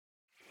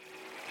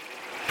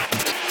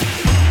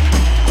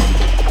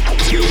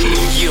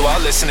are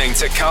listening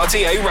to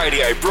Cartier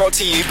Radio, brought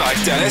to you by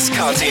Dennis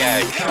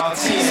Cartier.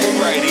 Cartier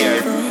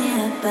Radio.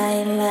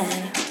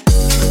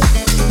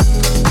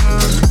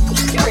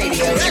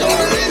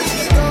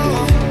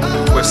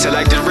 With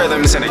selected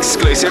rhythms and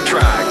exclusive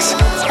tracks.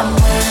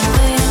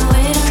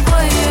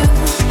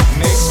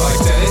 Mixed by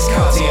Dennis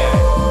Cartier.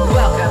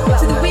 Welcome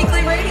to the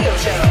weekly radio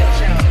show.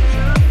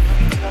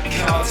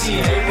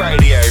 Cartier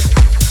Radio.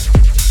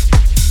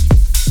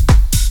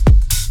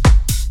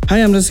 Hi,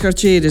 I'm Dennis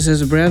Cartier. This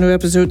is a brand new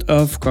episode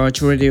of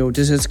Cartier Radio.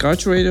 This is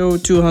Cartier Radio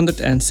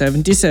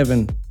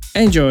 277.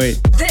 Enjoy.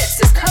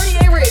 This is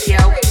Cartier Radio.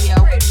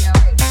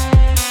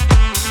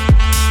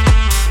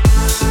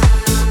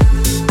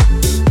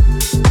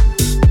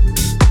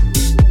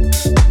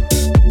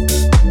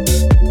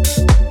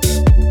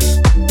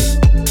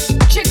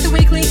 Check the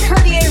weekly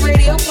Cartier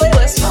Radio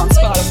playlist on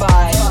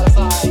Spotify.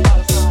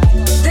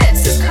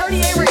 This is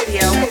Cartier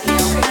Radio.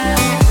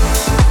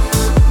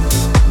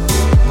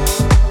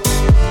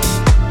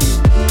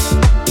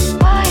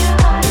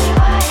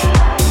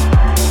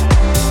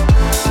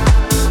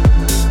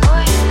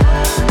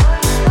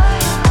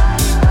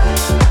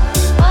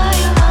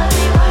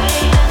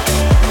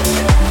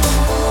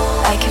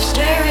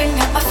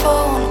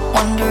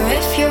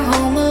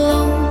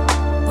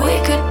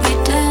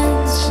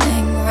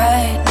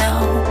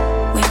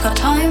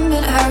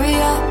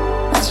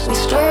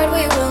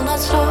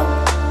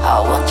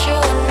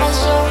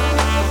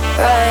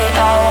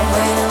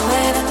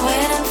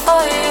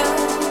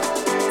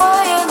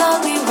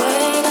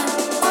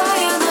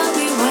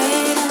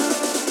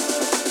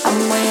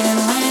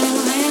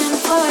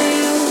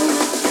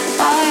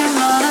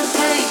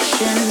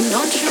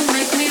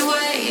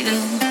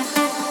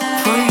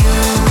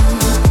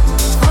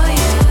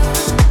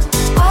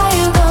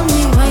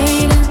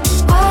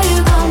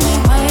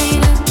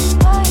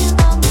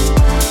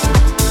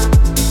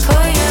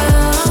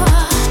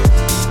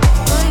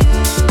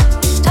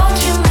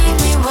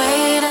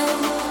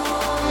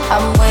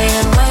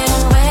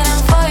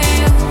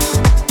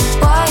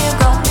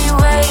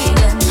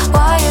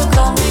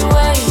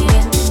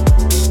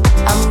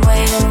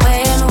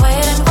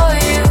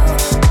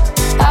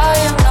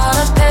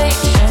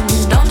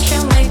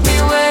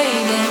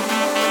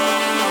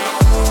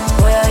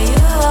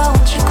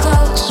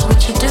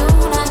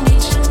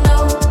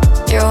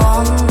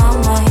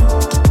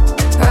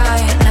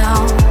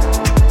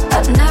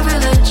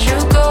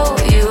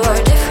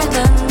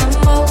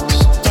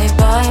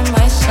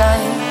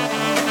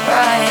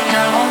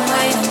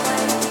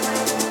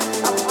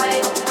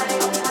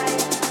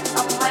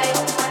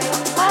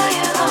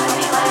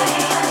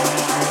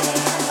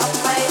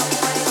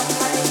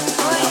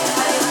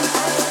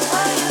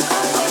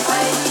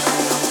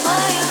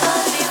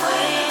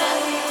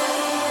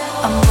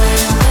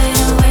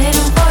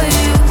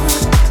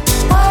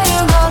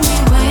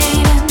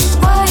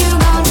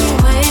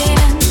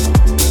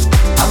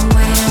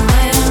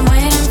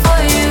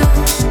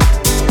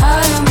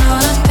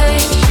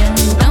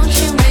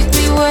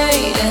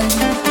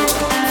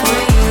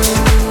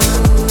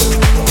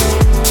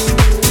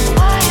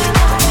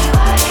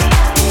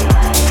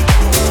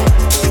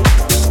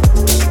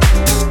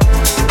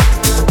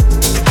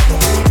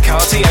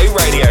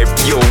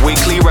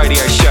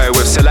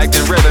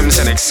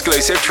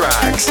 Exclusive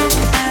tracks.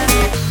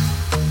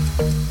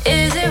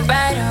 Is it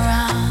right or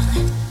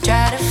wrong?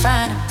 Try to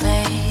find a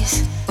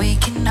place we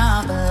can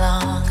all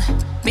belong.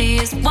 Be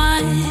as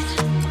one,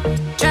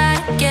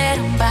 try to get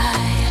on by.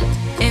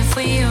 If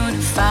we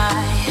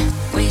unify,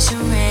 we should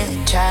really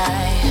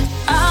try.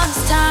 All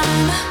this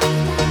time,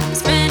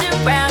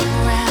 spinning round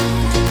and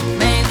round,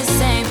 make the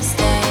same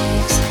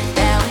mistakes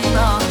that we've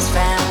always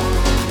found.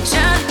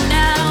 Surely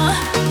now,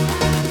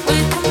 we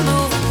can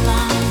move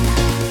along,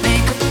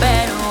 make a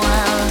better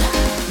world.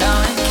 No,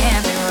 it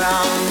can't be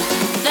wrong.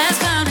 Let's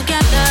come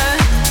together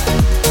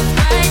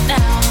right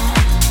now.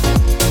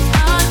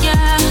 Oh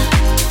yeah,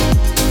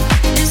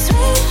 in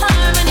sweet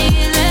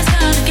harmony. Let's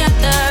come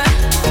together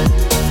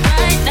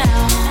right now.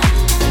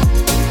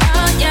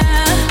 Oh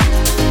yeah.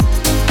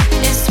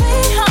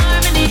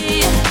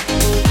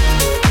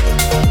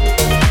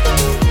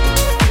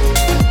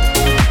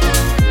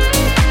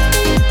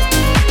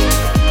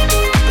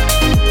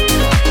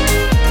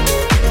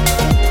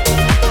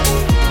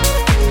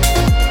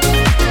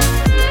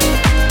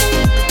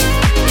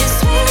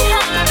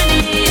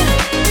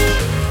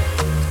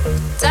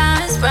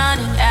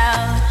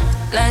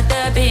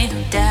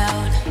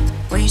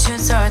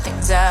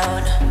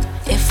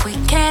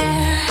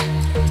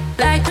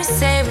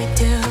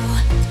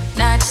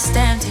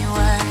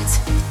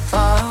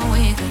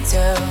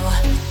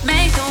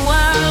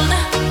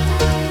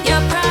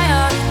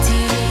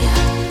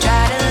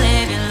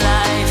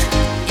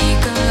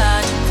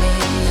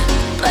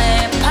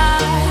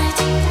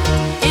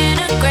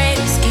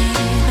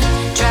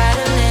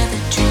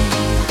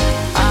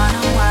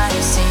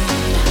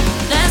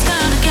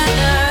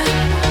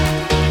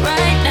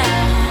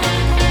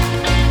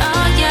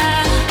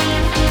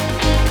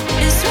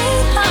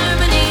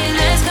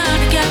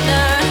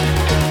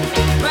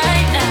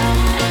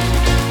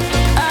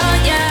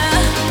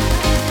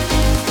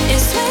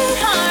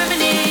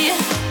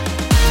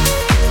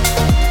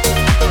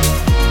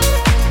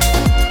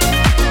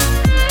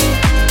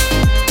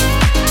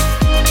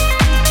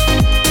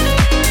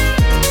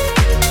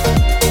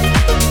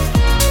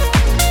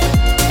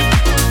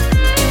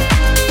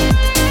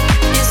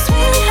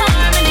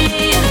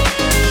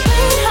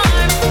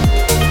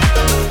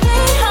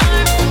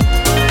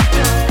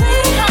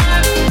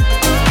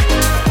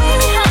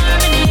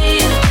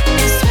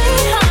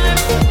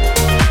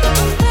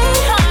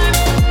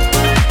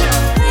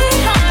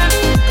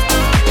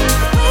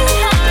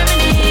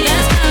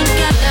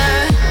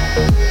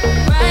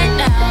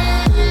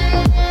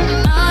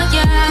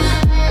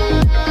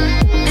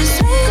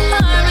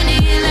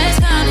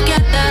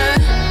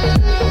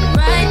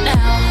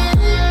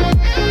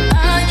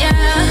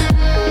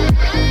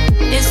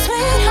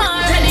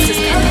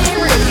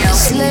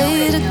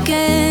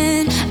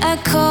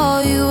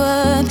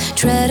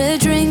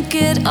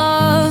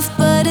 off,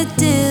 but it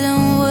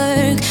didn't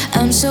work.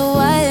 I'm so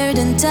wired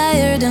and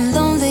tired and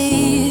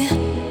lonely.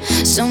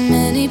 So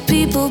many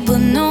people, but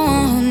no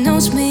one who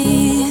knows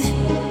me.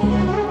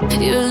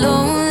 Your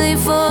lonely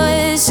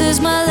voice is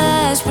my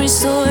last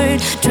resort.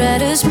 Try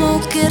to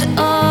smoke it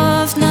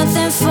off,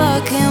 nothing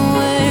fucking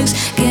works.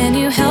 Can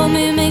you help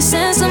me make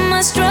sense of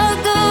my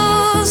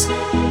struggles?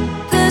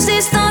 Cause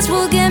these thoughts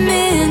will get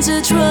me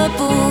into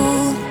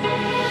trouble.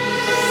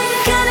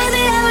 Counting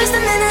the hours,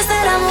 the minutes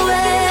that I'm awake.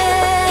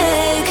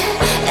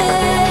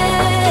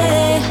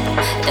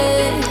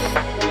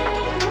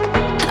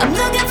 I'm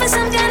looking for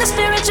some kind of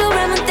spiritual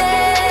remedy.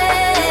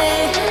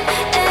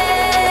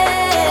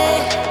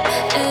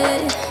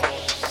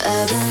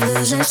 I've been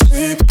losing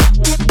sleep.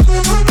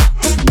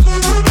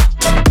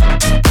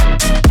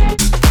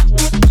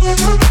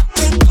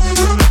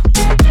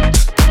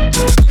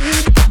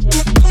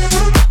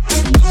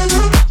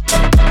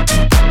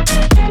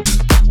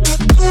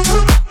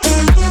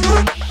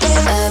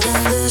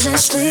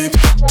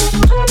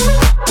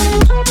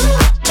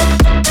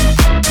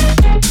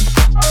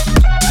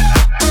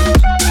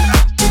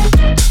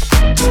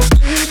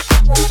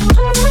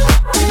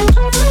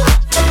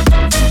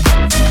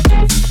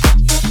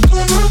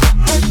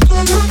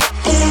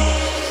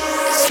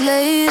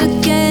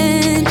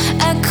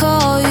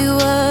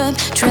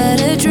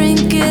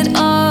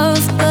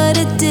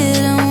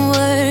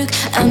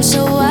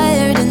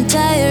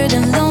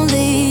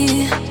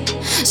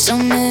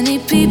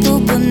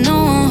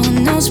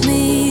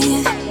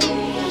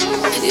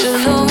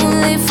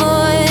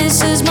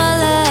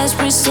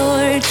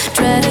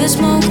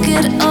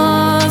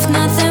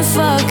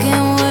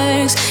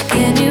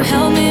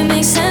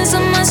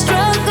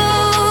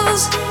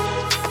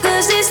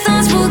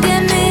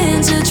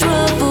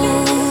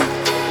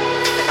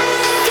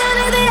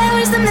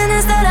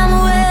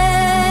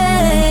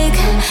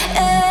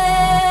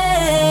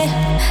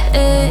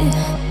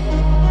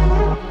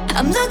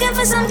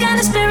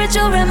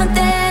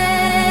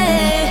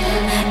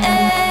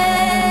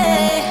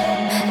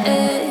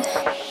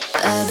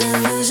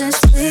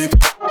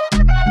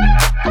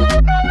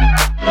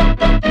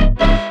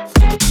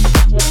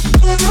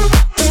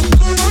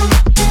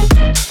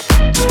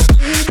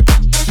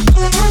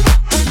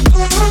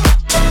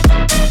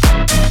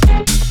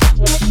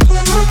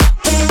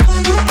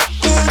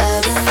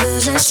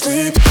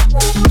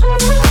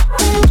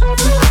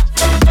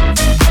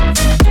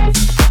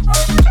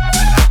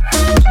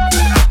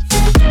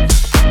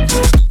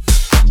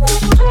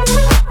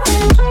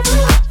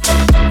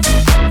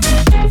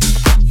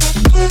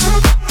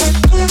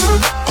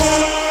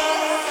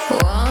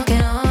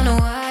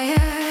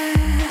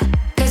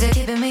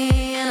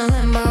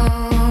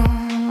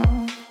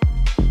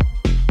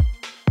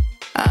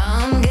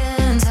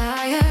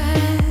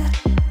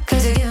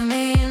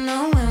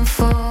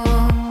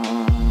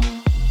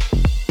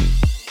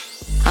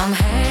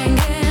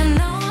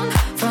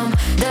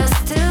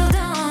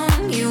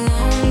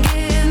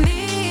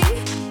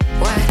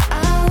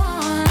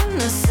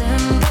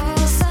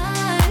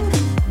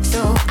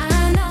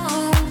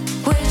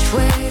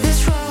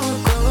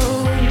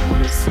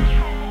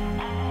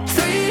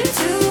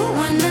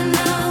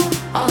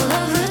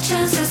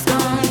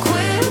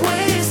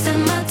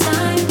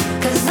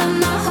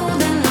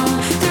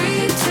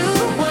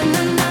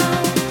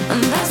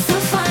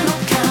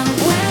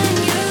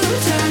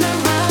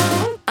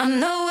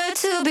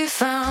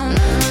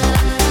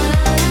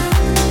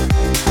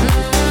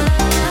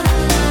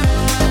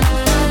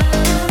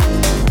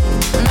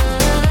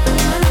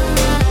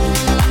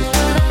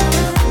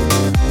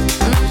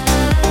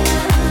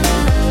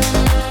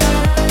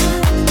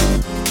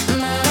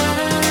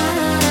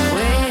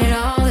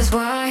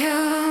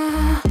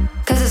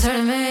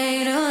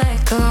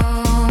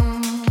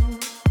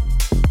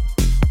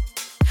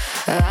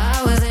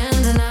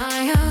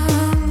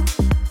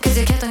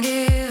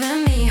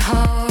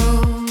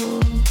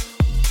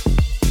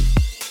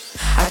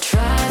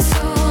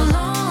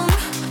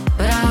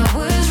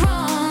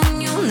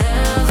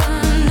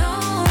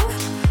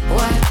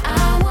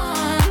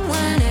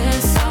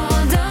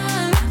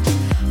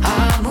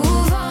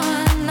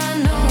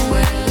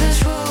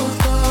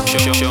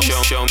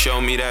 Show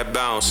me that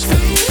bounce.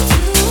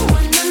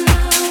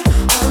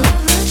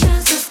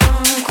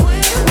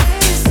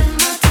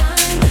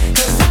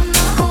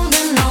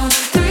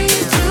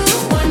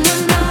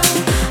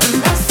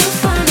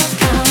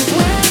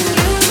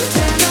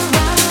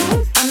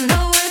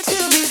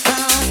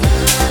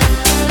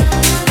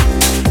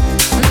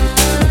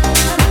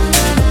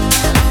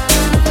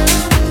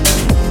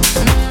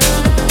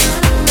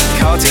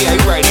 Cartier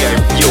Radio,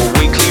 your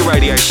weekly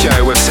radio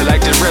show with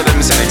selected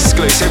rhythms and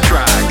exclusive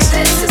tracks.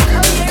 This is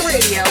Cartier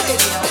Radio.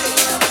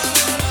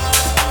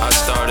 I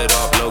started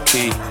off low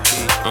key,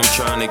 I'm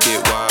trying to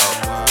get wild.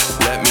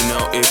 Let me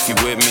know if you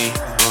with me,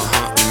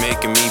 you're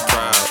making me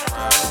proud.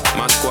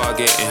 My squad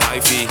getting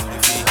hyphy,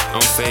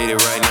 I'm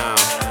faded right now.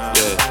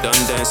 Yeah,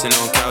 done dancing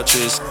on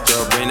couches,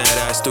 girl bring that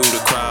ass through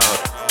the crowd.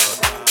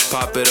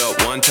 Pop it up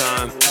one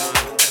time,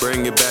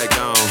 bring it back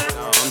down.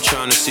 I'm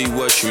trying to see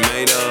what you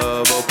made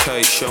of,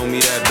 okay, show me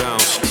that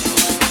bounce.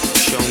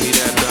 Show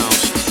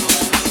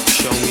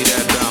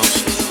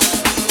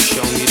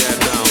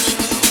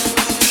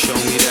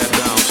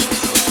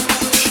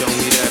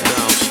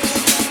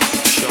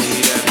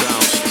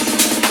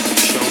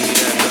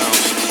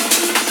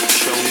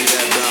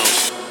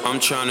I'm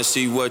trying to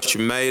see what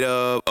you're made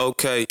of.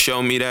 Okay,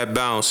 show me that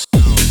bounce.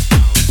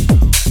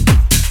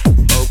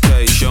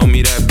 Okay, show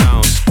me that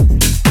bounce.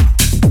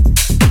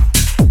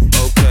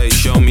 Okay,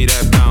 show me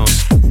that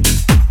bounce.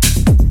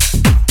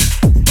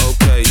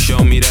 Okay,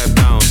 show me that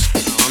bounce.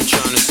 I'm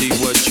trying to see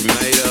what you're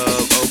made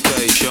of.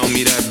 Okay, show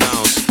me that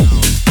bounce.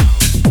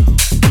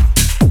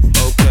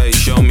 Okay,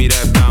 show me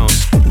that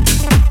bounce.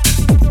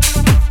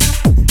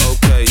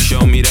 Okay,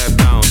 show me that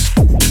bounce.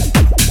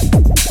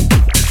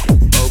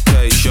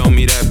 Okay, show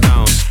me that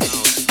bounce.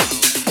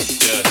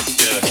 Yeah,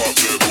 yeah.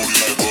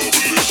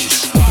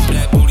 Pop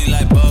that booty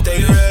like Bubba.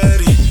 They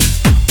ready.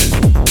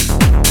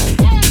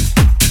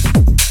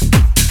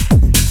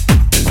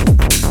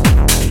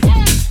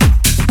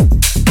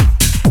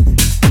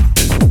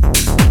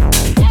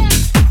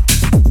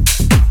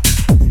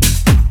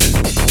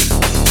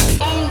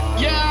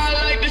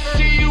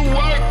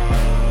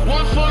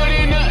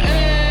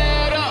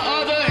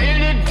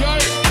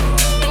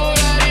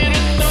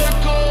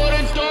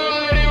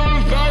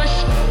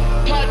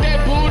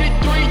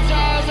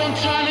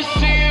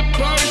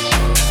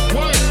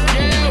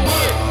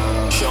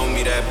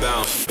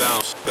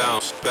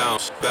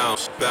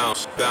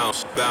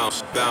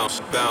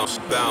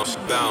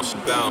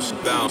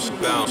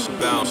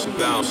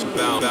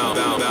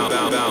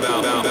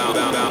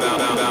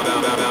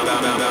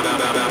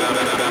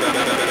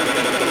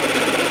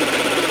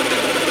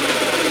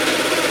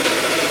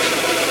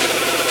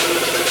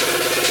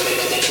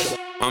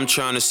 I'm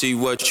trying to see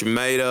what you're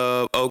made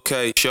of.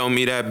 Okay, show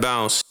me that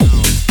bounce.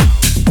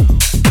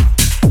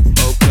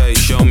 Okay,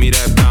 show me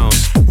that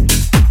bounce.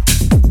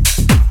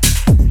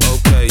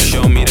 Okay,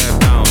 show me that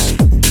bounce.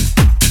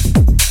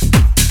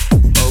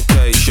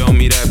 Okay, show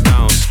me that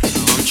bounce.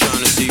 I'm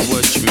trying to see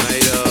what you're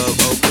made of.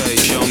 Okay,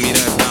 show me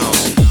that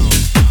bounce.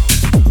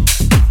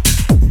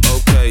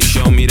 Okay,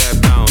 show me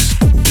that bounce.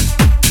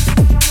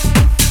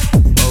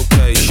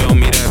 Okay, show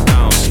me that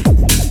bounce.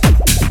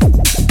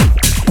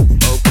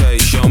 Okay,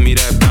 show me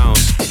that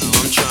bounce.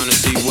 I'm trying to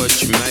see what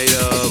you're made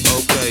of.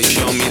 Okay,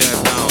 show me that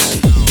bounce.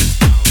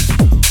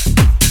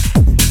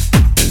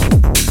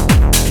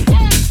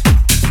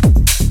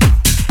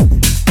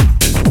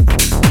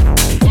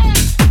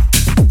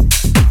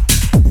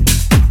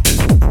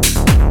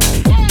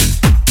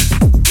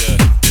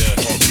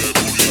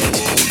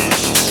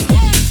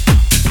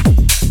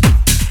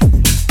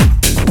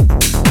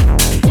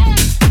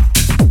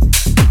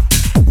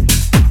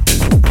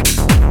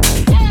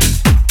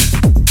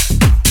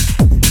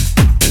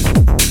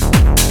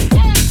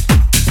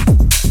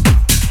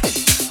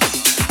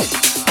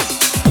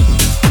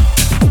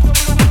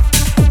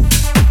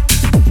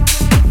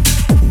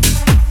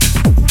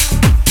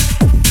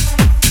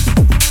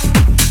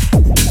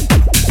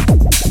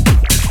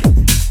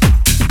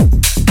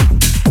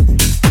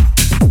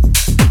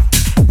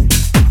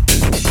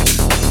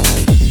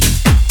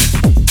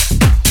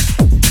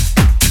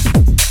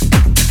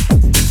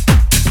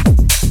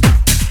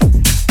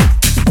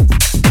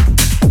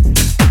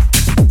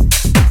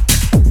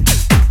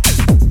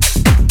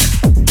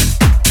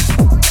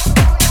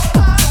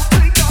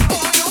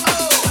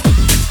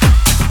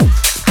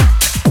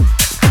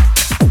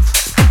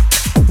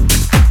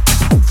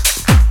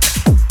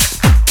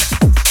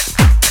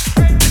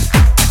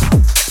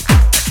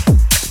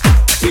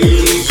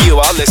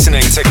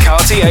 Listening to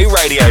Cartier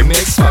Radio,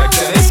 mixed by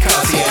Dennis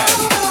Cartier.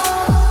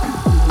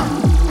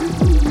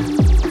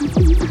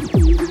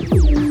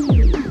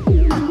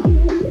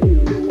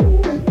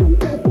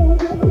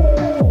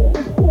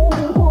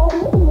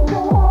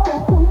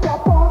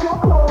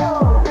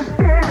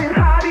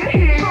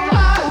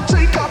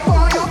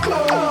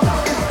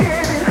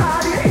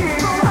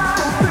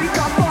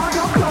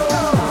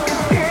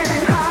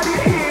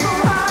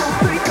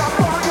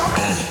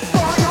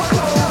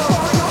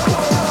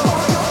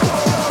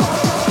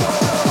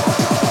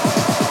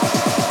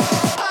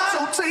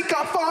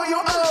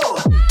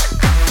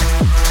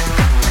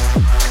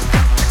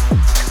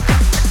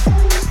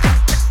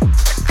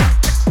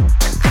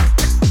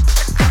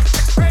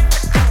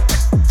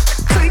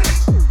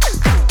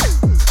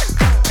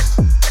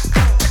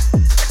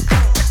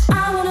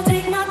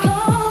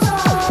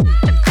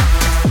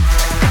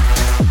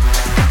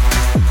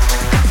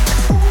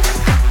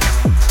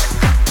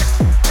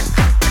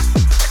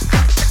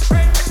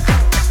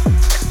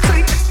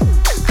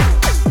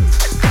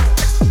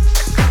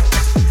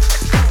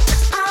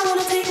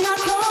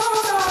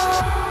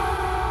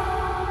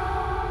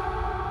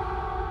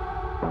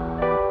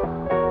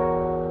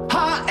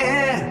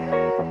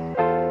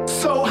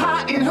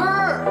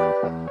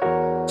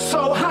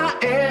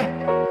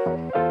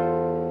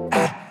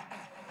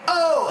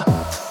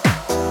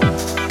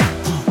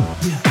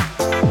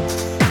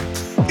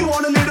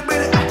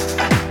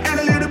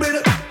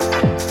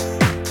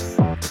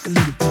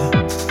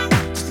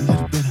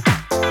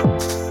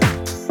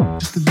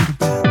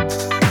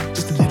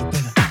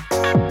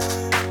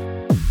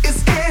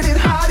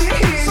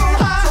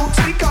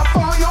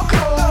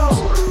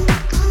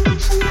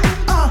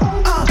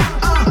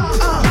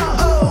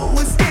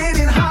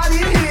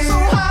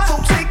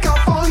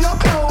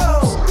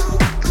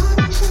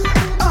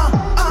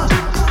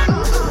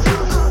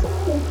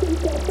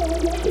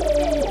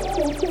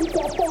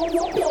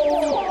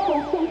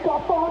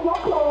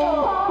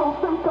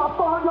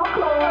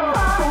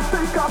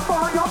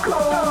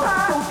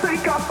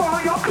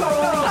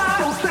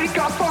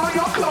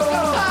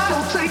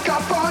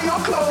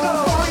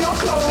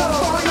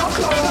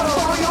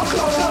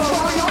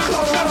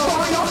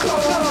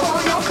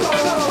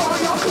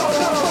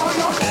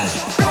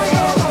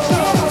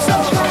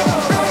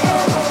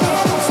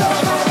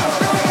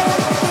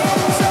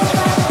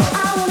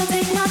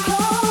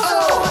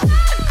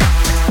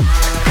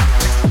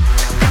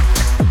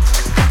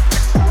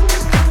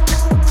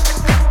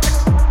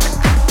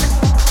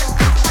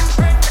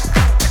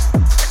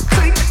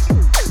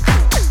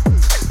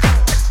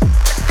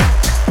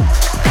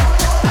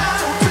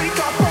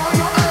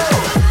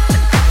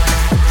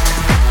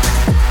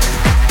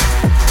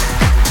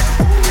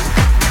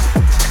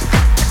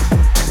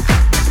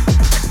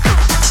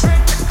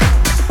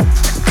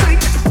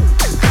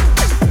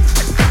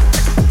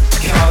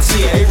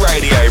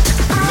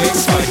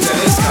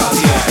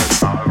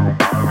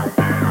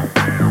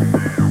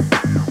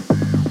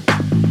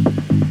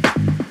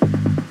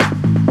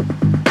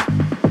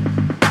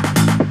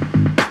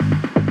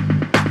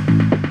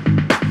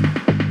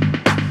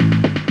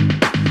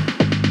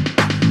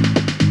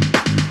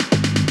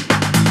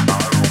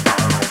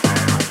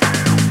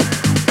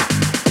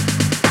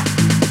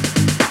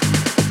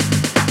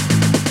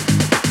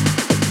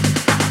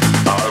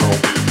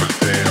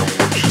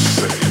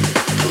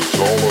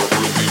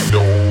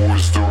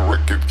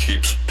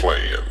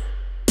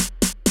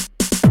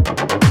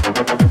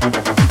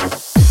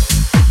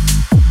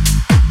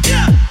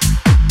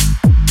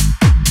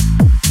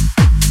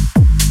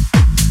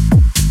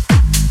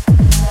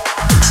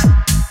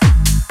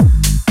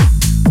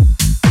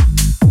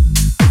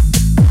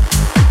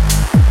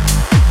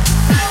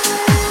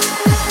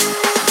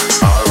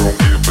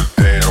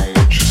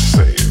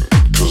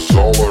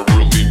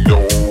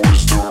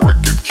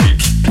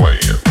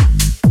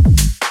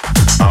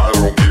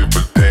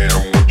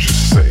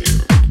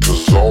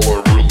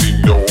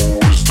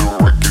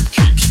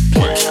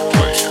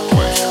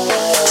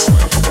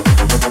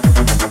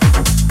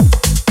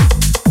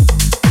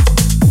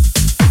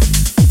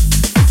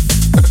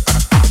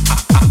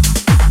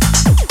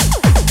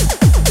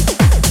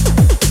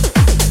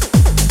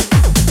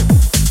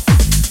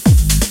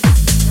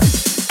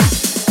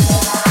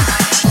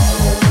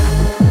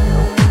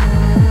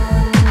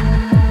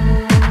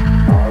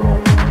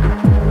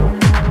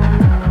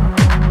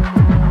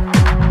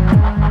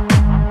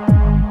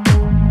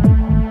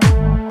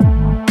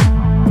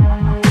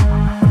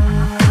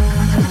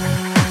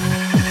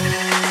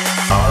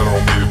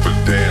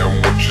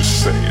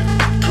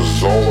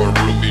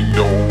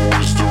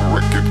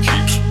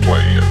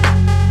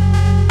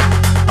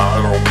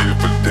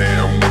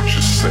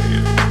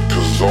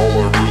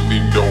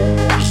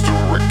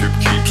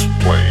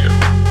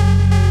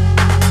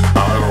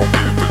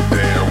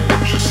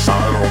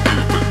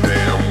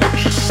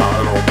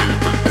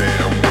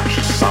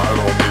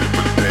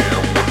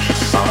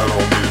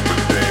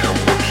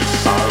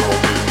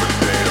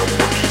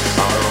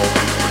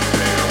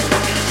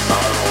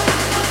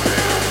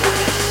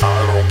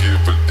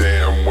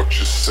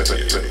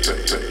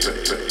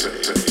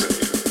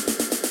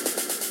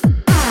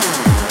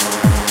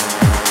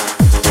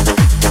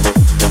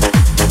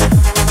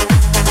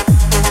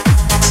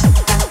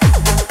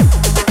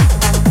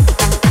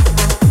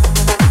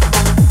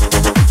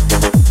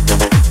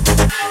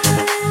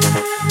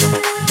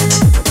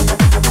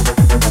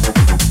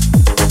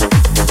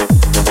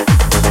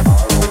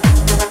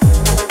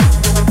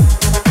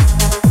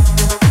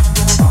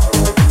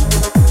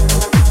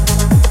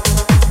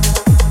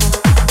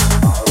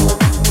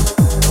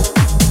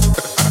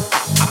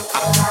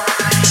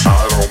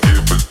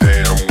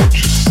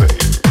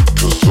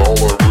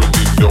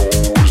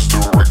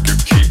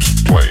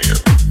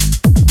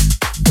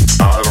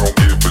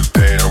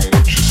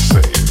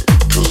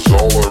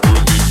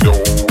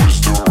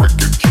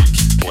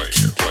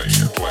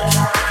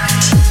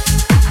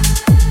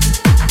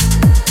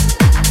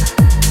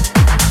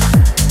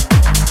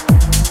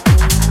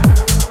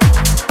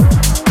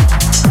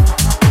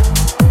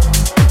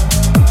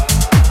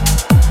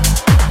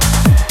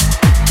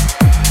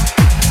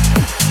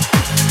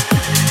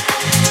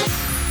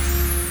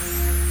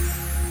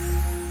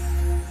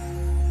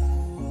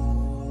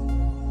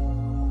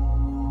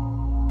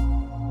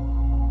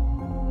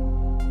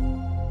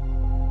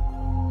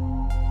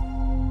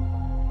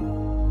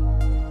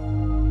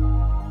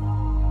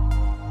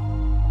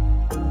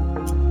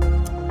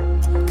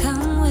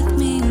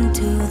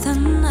 the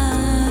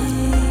night.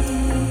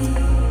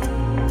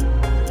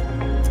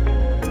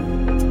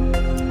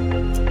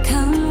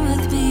 Come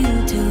with me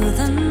into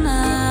the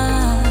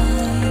night.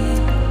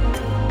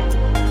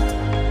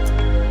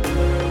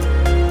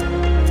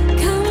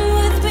 Come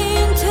with me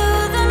into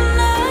the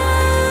night.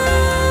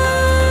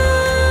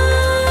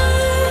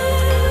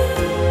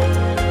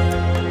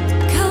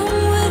 Come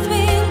with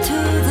me into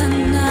the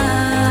night.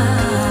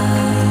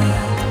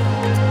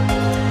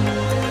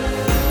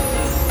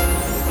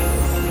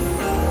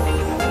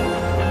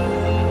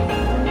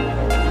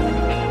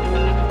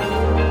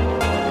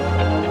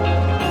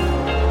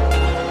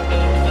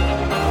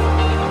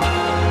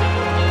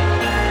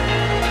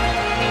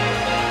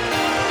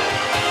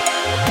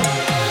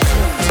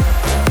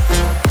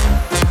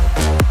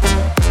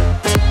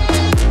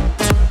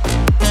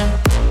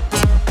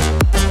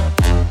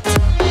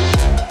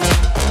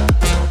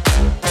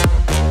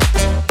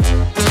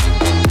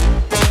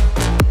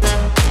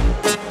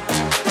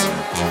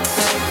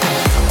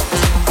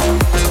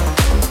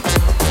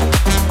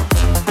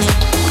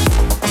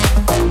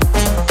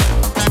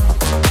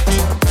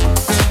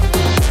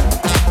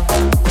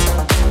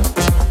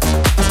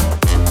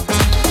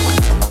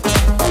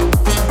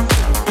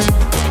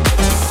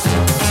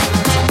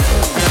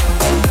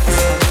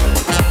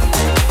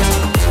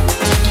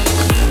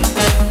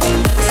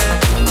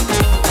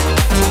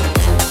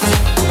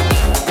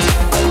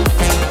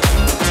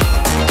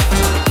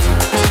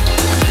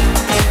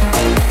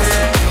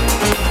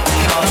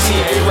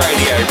 Cartier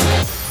Radio.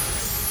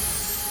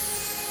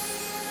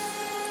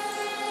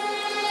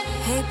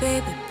 Hey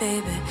baby,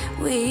 baby,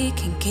 we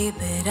can keep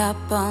it up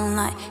all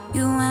night.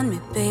 You and me,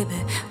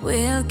 baby,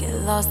 we'll get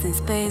lost in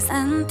space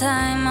and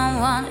time. I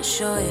wanna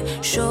show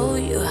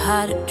you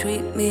how to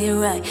treat me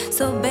right.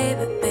 So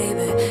baby,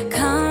 baby,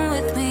 come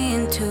with me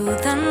into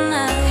the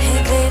night.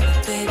 Hey baby,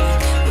 baby,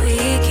 we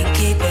can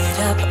keep it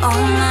up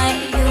all night.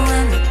 You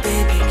and me,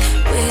 baby,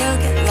 we'll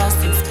get lost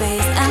in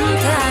space and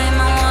time.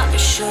 I wanna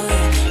show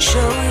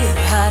you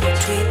how to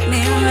treat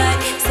me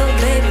right. So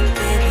baby,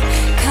 baby,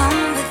 come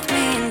with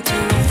me into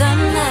the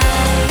night.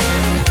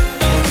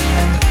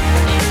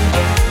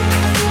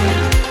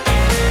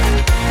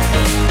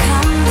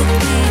 Come with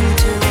me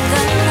into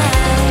the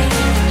night.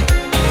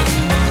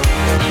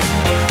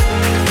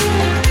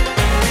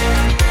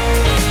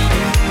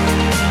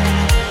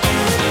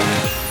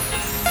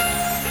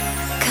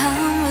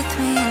 Come with me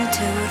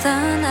into the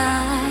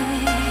night.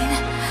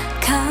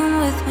 Come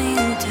with me into the night. Come with me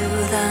into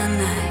the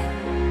night.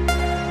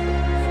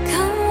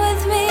 Come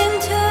with me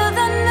into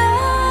the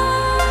night.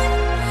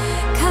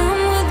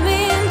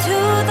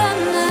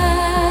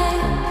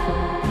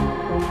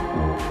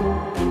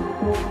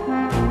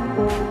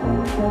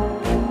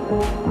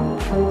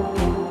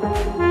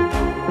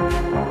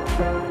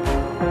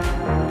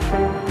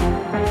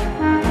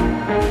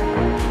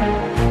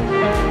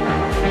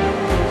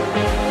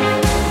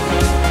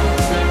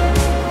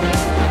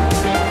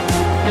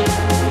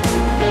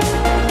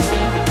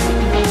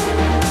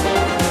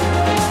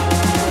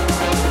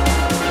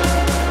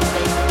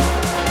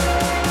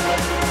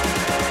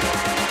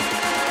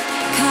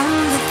 Come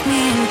with me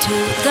into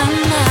the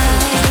night.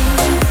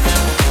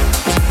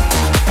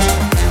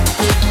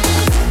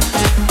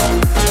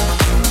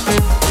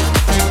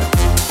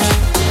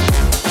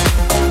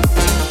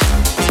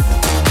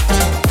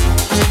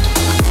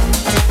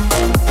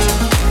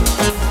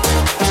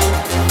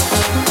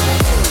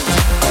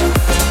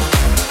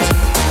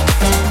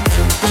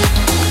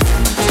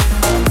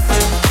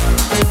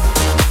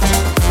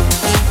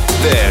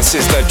 This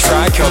is the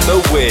track of the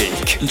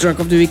week. The track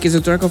of the week is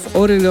a track of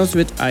Aurelios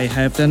with I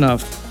Have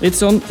Enough.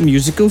 It's on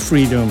Musical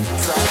Freedom.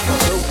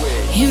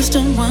 Used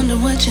to wonder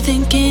what you're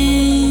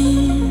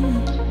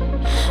thinking.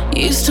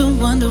 Used to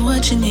wonder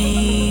what you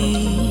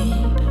need.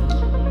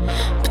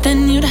 But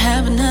then you'd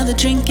have another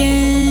drink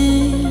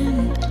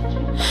and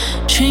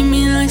treat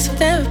me like some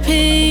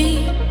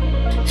therapy.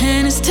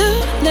 And it's too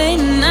late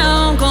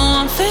now, go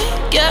on,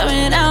 figure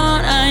it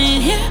out. I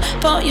ain't here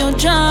for your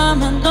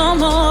drama no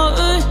more.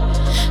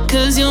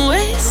 Cause you're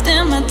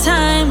wasting my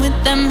time with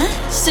that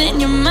mess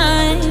in your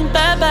mind.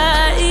 Bye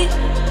bye,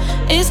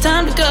 it's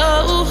time to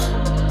go.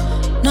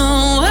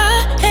 No,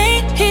 I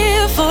ain't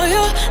here for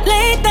your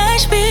late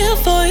night spiel,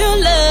 for your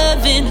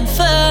loving and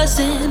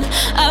fussing.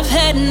 I've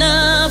had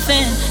enough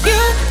and you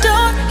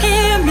don't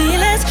hear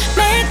me. Let's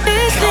make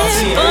this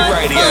Cartier live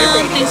Radio.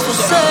 fun. Things for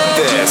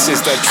certain. This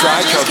is the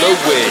track of the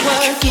week.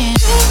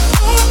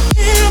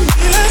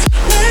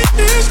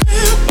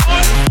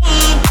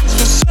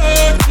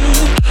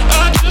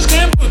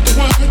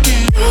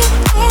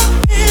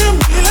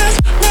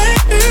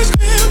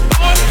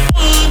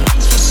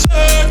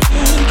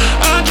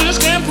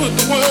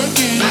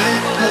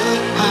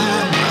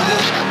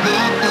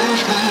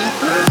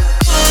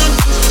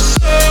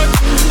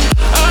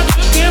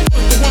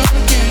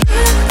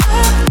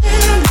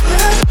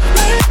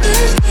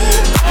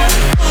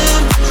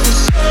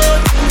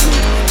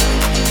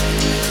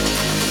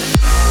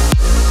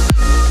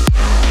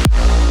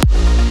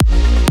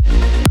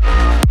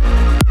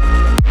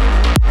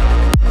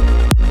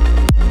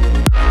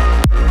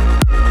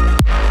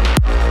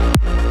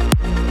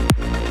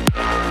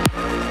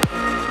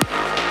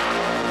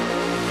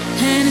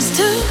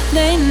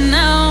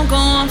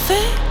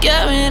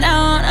 figure it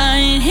out. I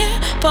ain't here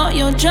for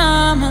your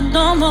drama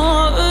no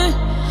more.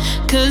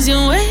 Cause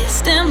you're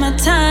wasting my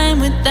time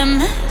with that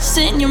mess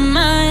in your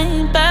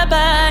mind. Bye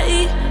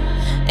bye,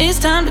 it's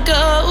time to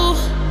go.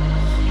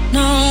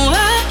 No,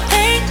 I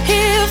ain't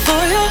here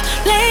for your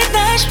late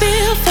night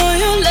spiel, for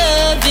your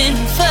loving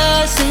and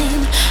fussing.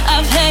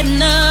 I've had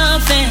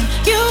enough and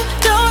you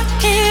don't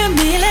hear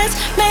me. Let's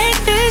make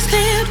this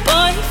clear,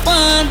 boy.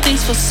 One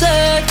thing's for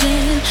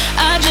certain,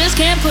 I just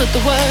can't put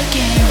the work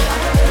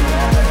in.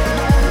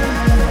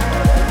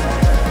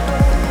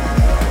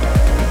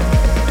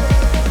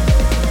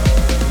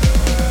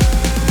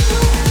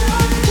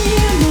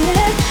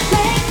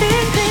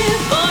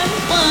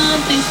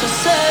 For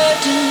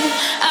certain,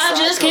 I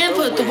just can't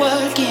put the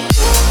work in.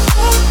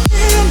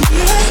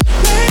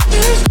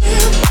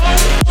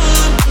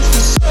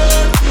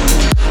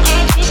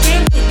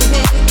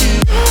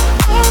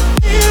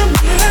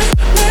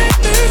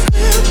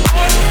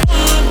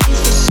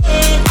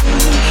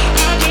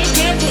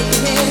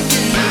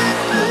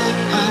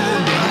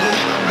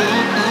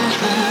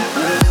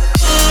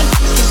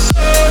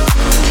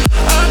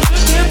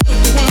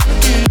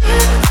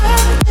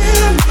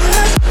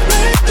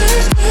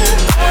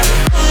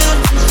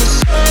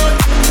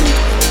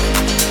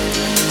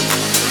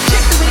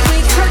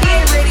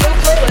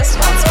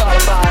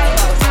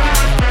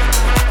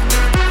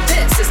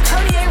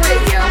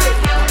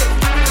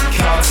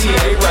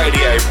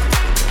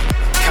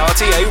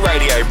 RTA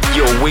Radio,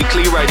 your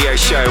weekly radio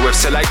show with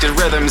selected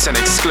rhythms and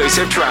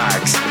exclusive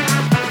tracks.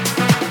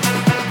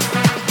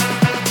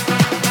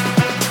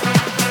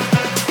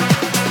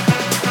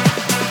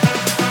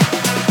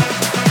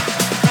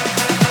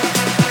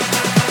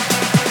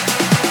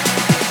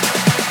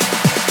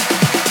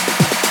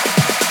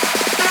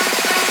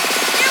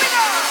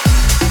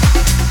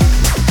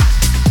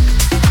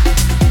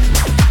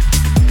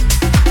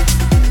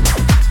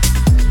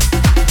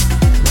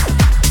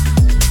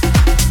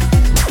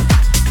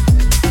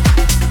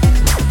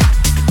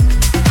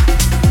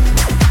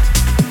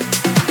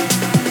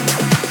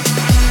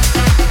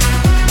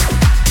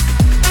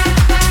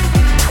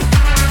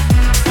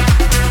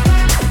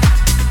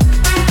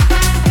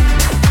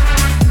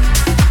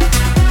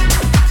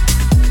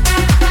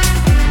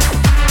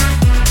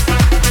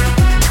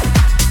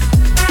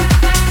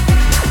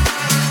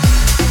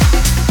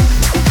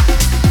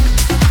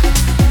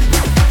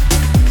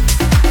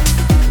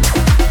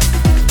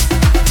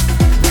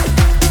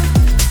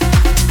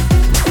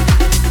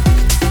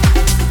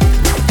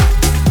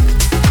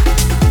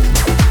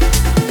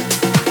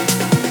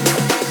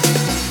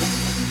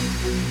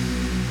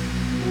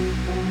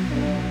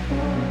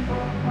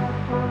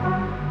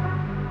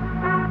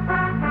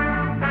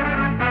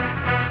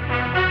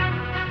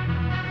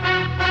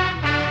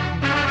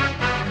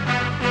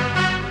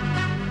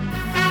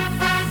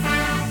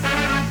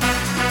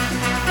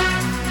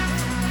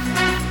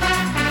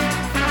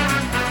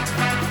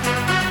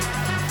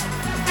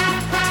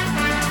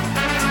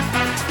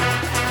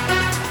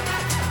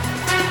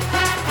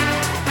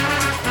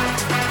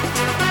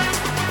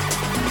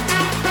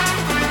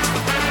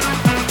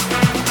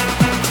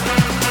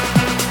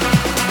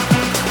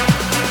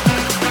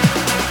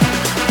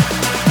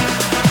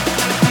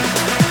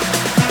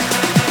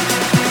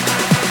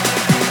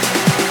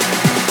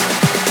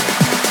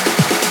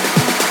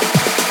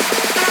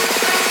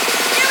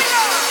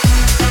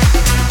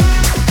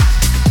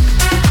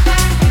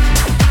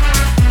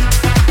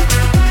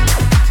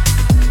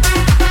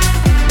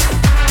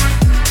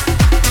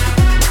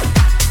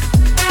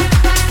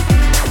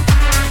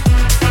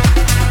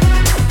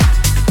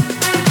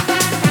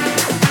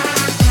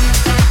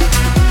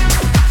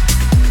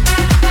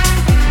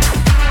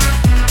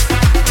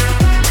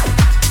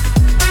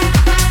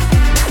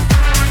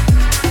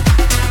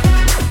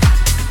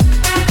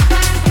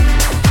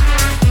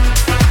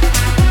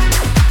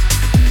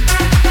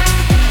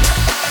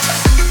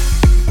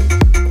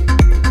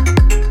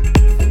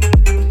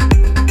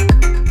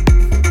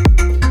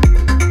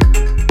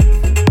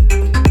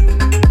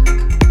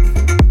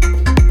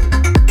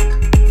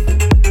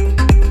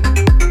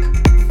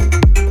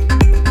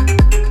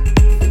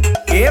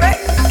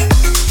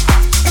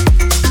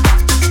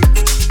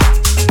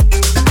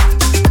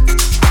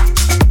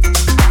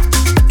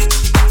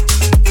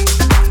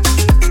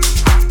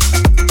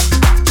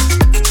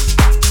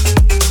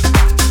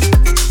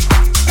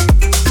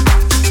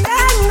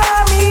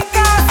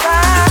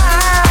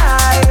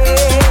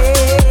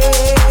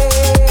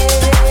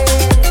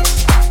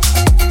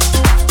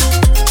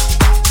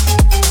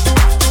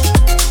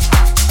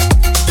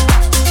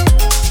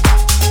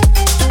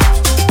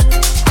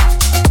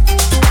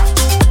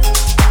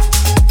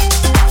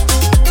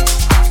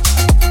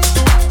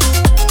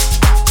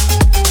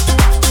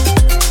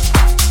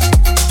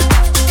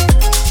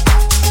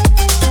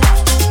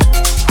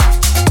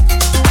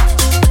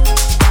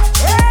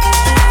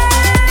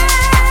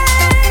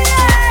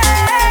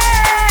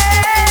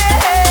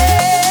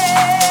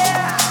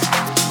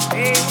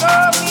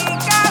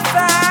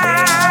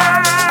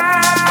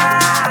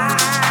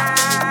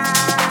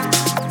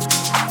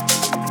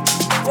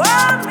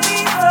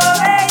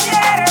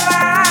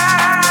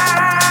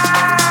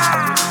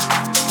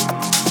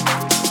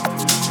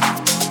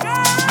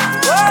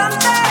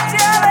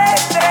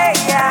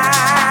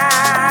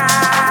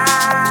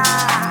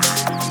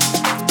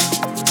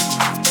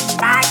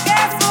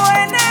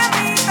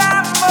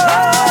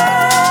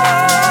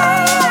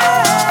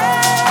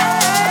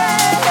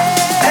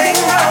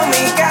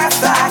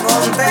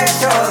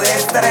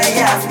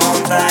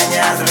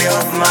 montañas,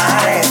 ríos,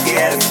 mares y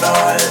el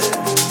sol.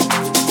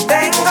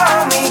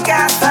 Tengo mi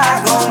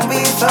casa con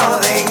piso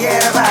de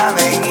hierba,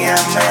 ven y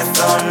hazme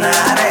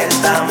sonar el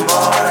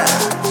tambor.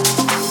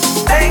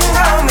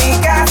 Tengo mi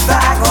casa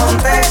con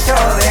techo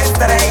de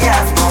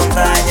estrellas,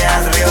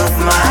 montañas, ríos,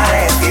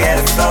 mares y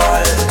el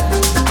sol.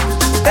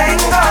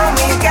 Tengo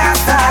mi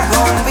casa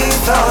con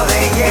piso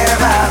de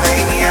hierba,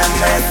 ven y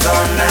hazme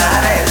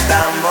sonar el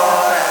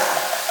tambor.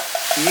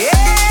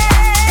 Yeah.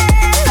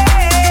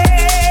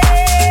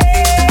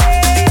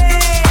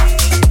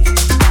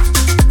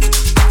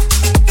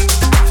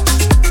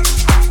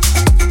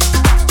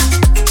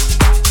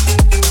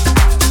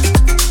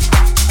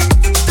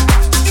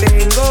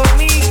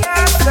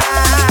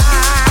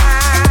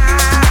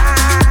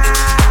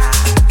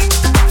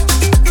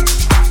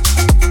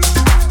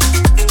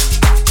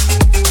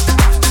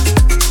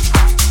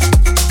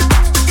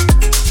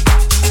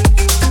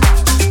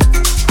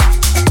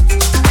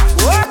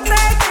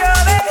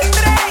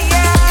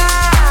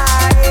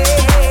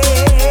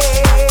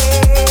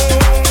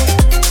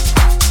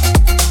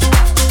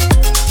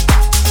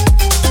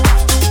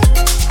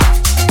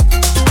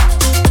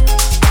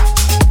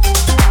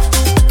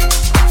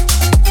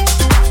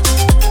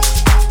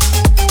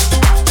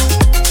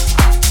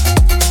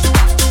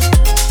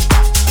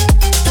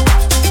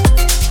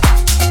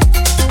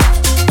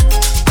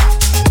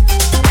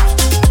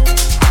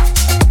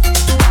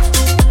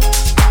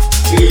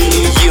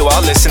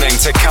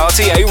 To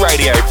Cartier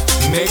Radio,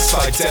 mixed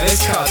by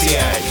Dennis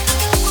Cartier.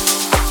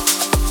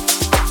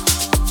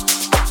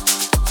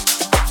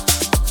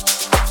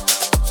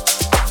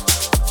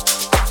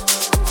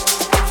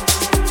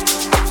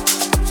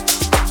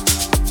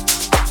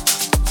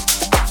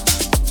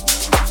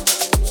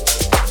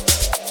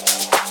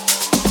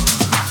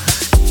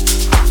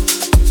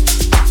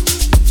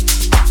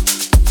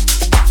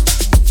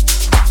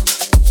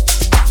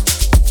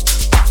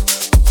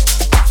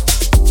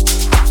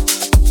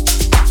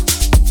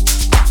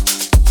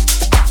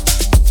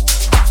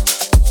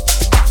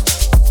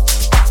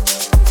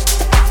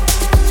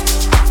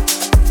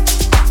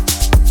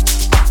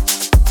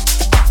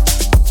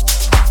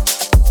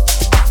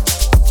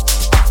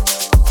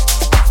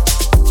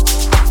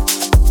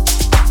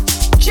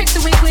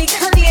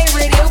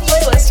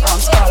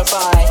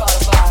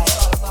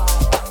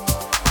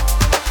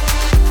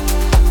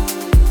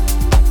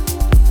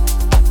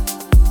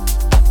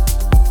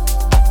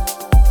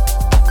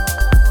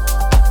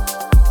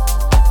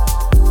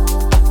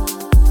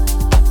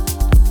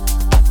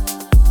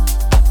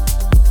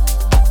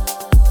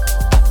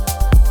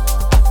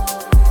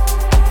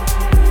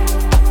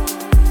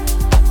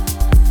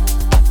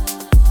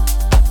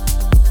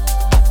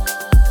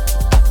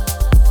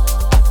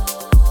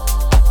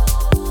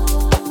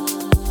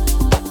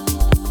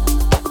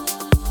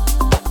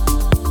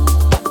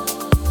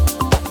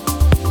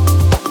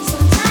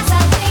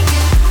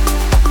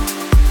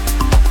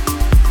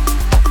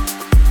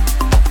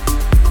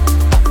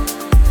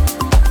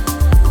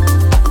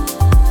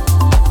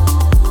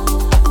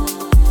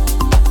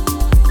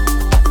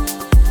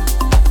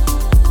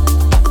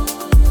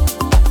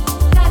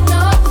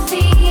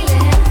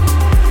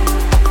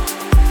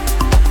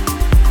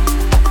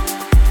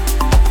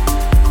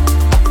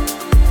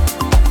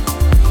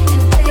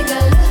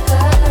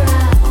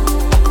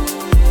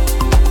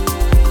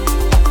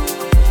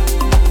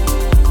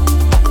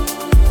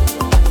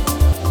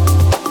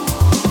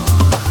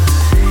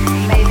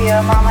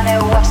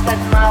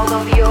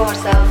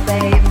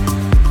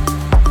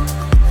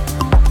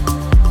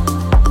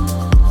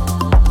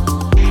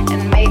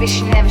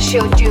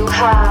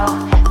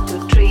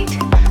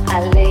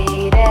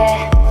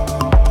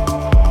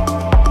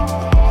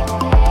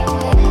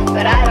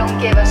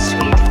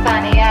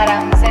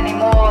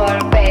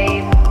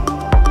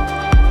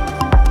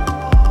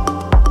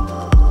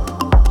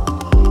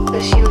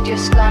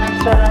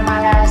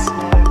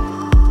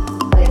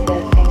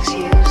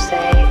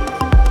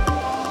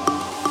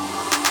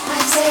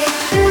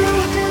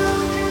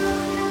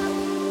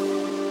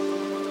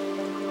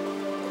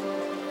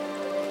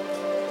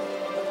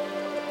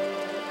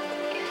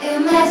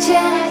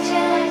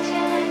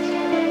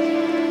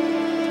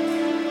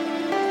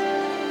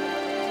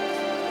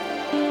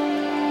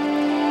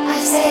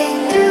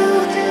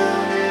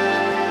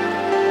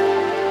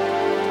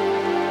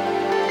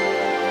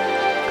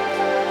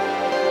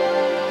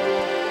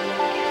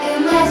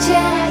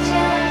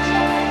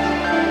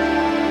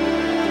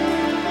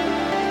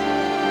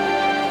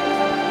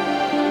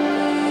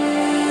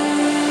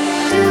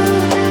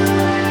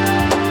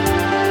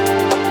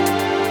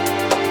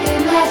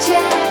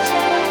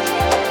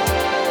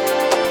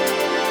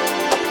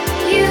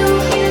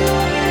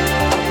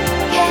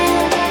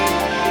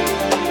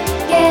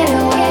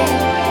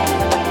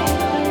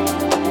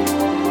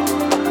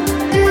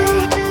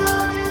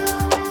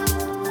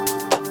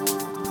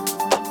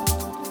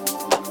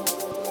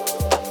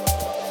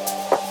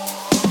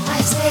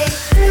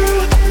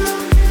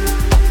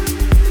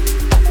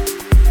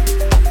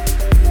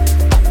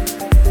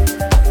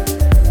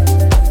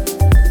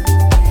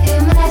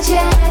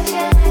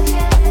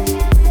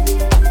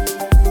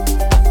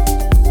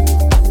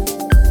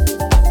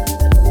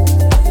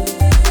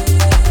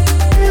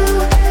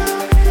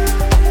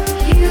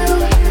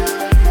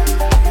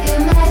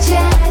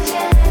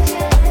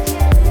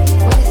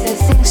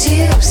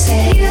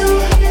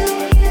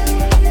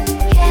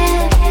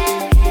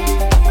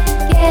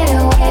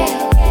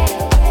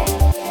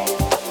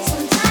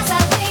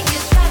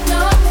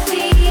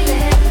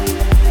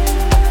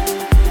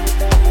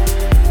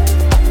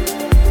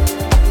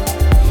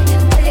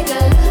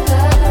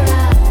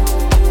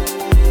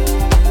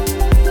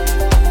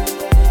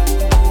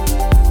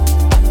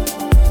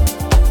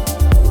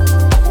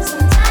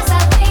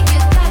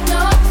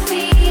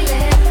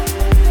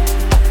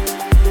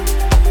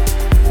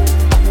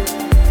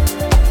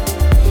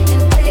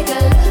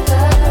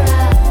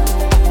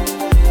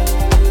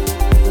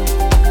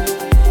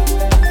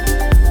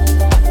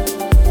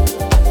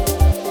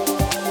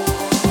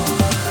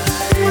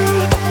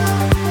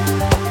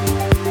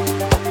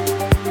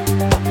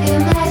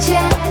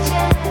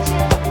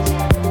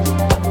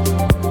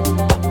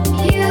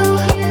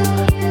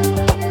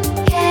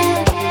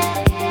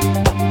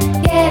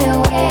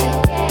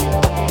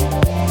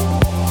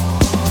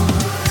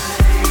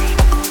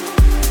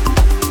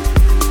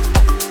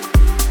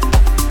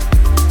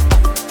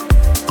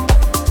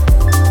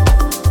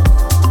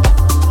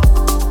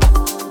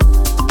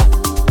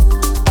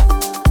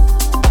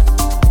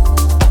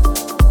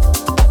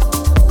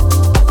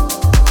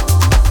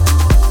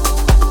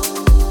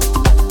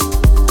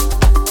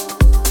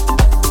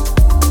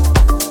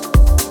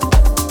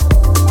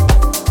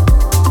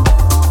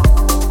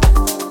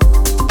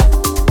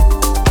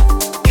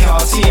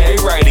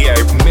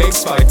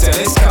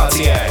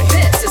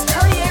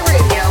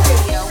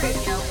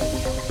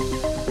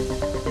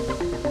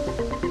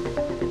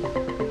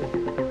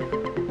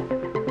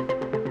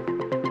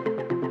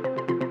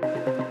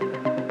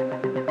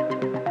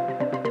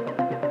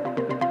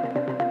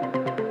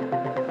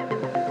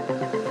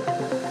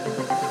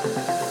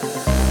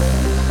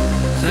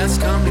 Let's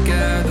come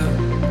together.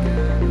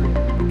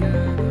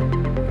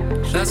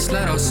 Let's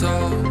let our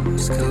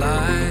souls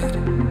collide.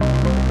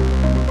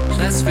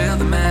 Let's feel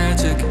the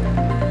magic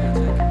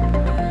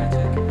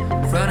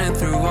running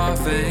through our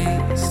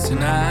veins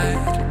tonight.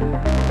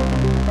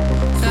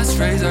 Let's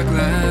raise our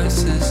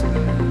glasses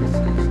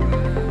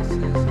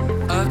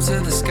up to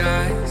the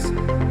skies,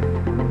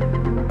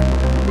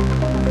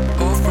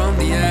 or from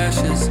the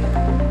ashes.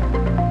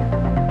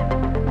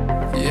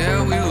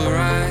 Yeah, we will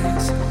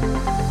rise.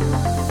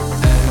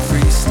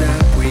 Every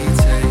step we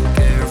take,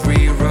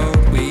 every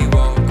road we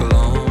walk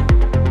alone,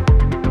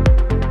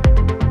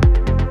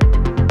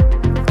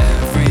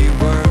 every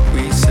word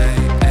we say,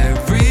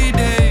 every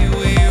day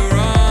we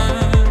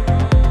run,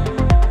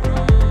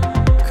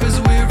 'cause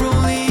we're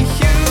only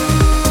human.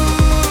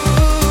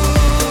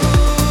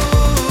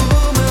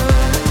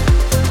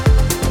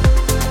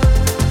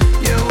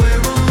 Yeah,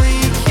 we're only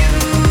human.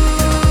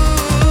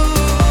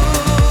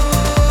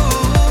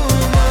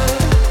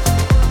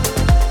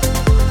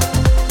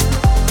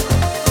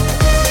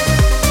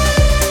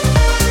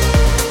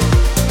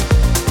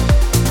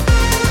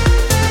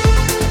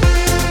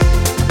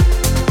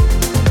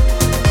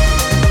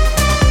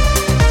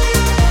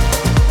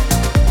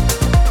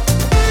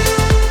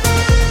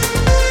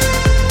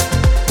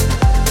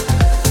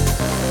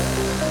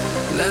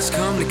 Let's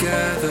come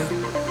together.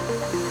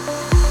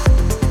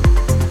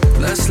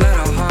 Let's let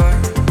our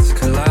hearts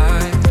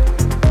collide.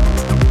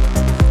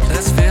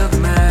 Let's feel the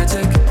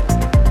magic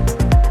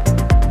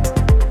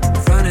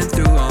running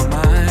through our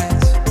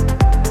minds.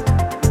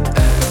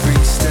 Every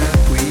step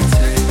we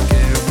take,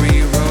 every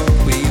road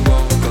we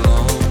walk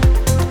alone,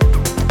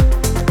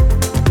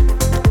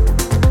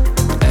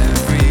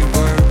 every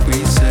word we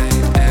say,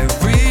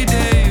 every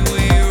day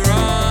we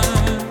run,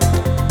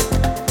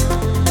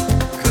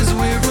 'cause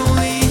we're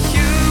only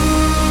human.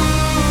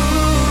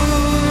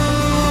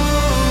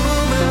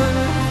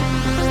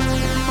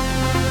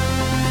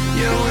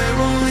 Yeah, we're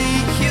only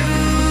human.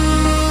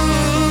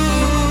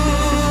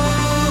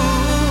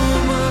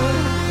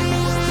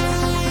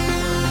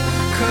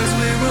 'Cause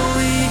we're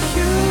only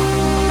human.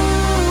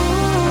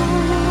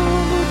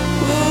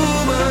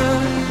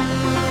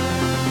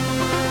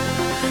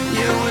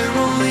 Yeah, we're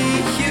only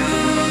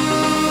human.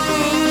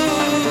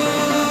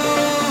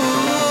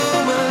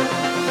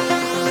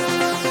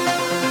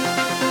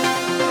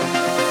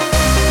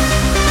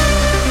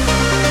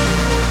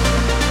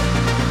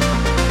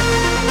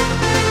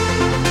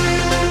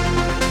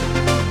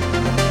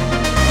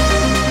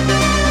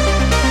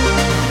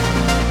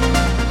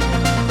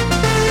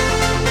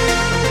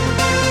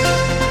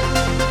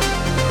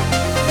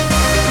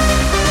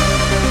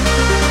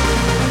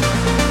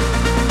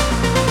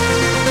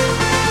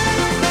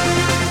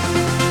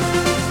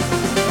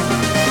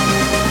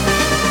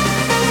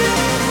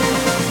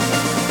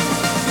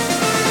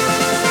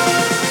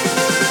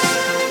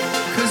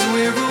 Cause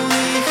we're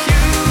only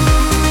human.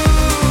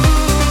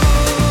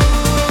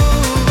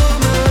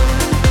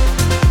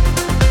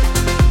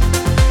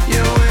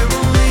 Yeah, we're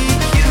only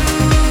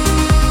human.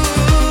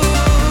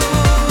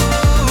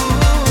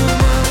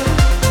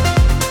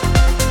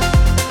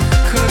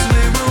 Cause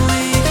we're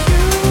only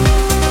human.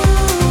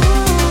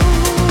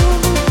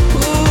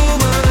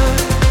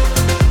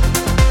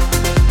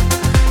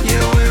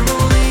 Yeah, we're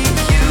only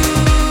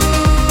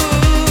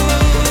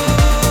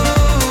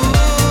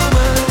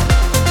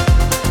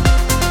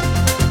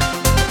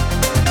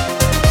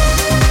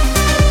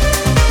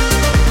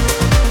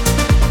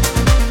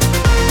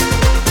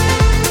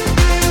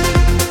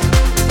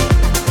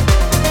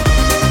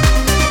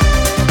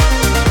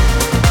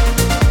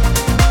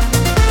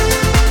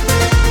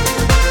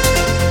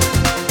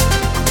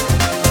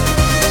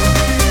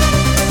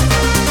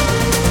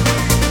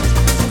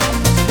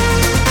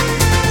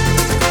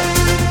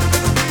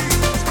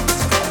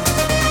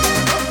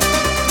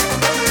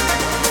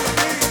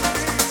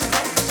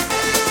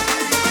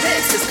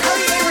This is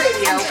Cartier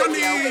Radio.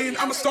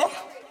 I'm a star,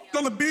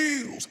 dollar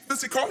bills,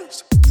 fancy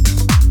cars.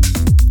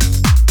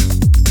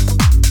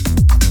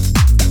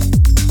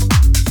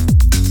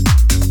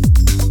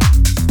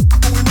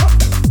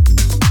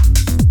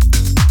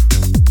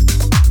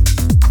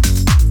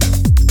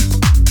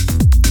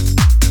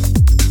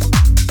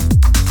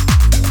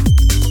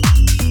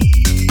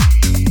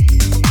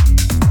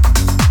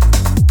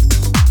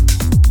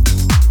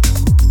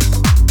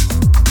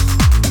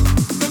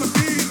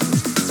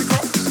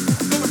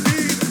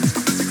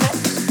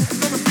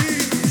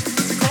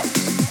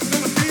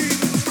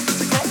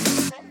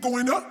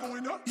 Going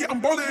up, yeah,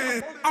 I'm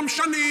ballin', I'm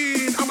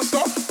shining, I'm a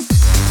star.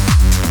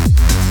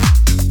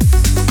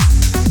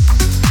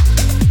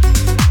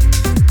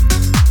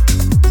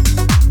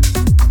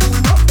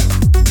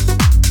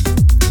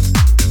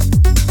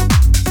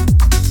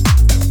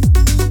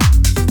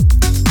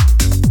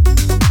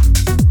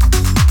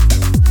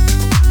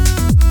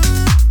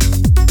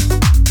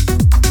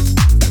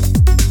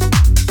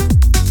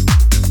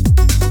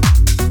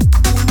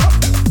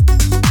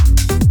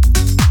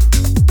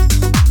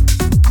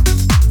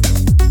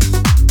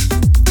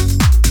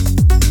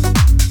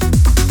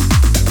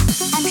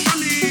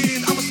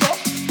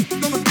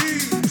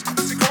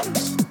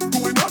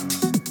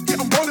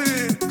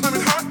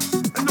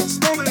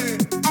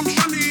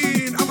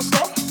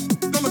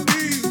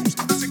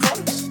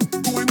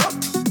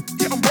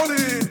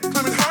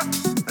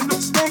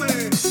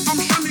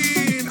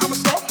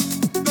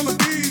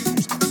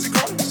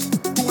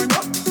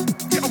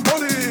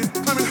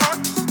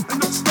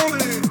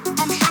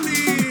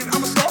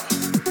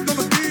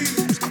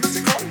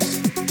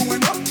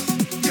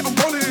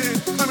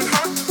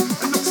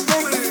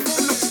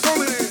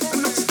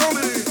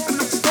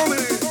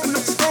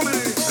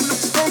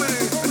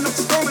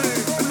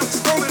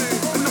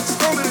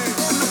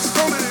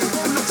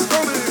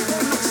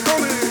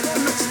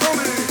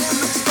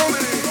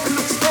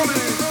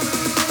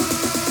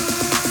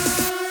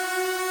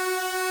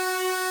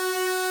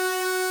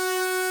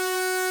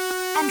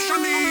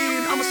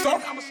 Shunning, I'm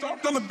a star,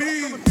 gonna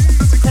be.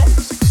 Let's go.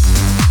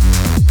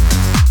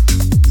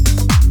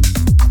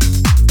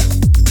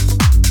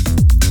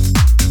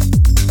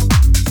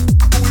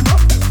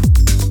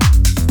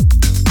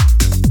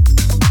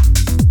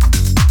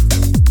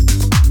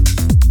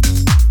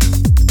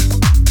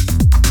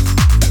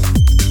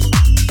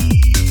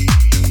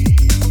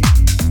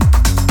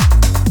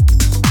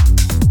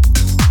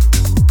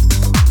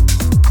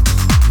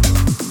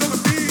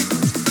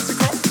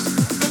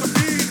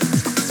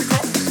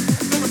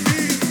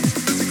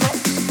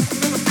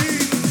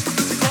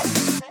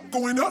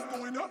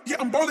 Yeah,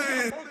 I'm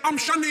ballin', I'm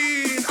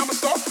shining, I'm a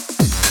star.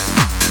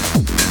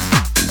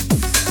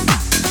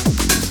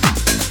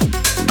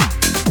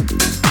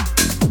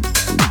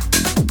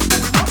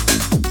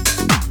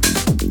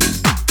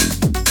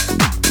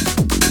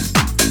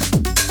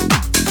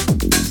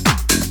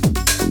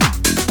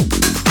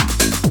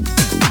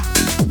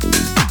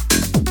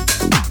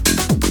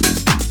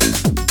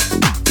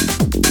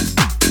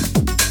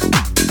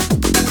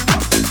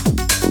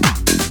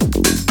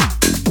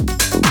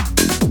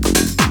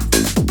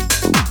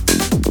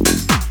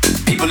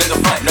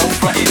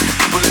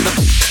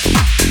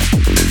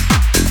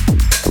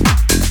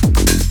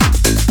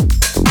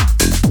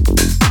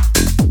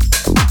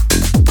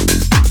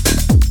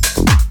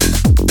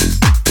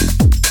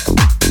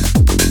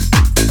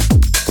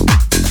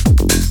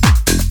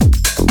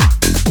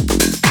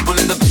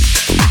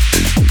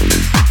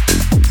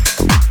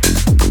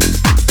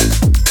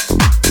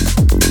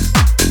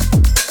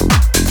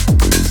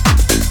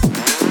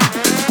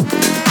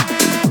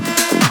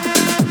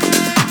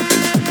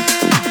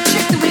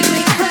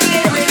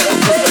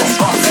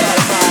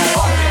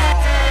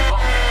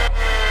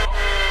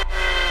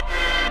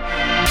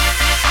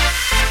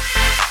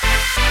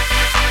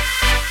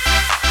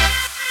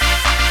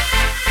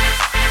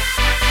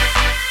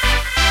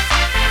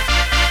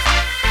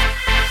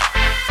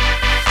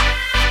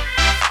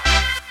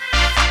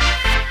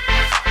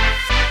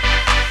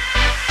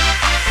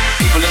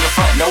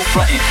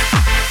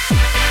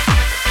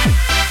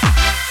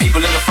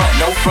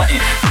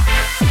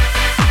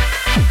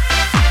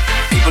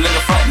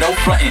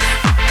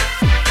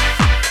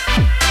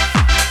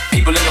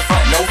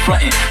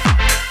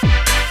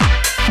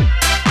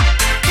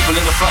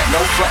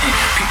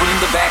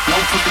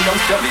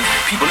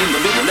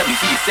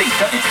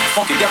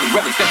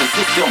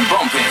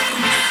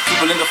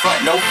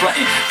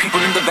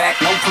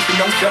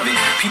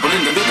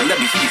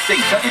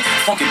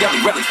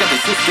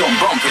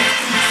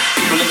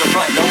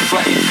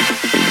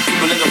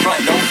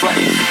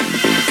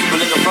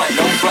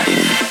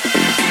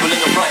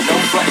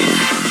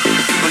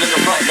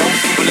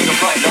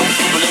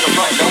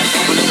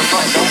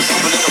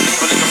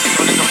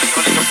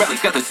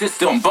 Got the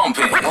system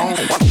bumping.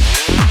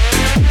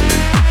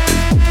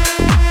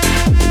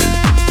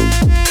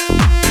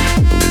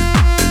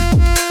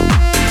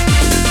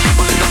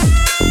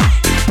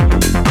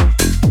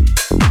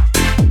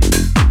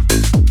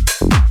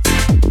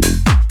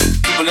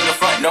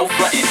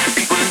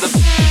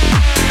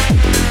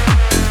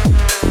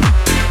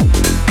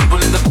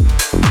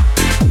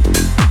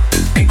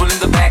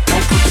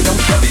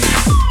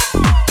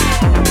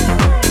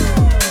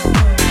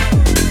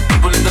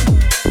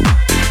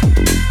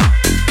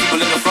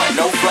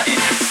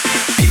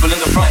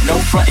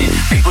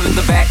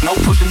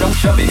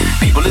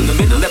 People in the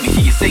middle, let me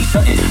hear you say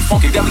something.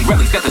 Funky Deli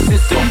Relics got the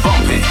system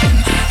bumping.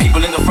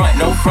 People in the front,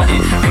 no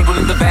frontin'. People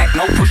in the back,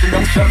 no pushing,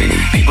 no shoving.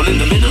 People in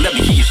the middle, let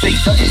me hear you say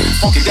something.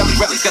 Funky Deli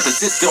Relics got the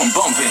system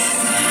bumping.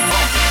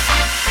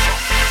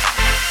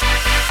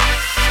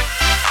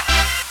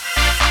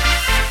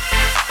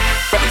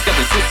 Relics got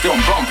the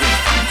system bumping.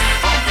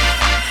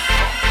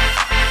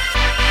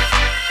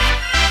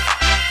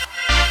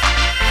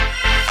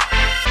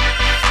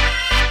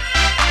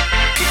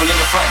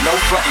 No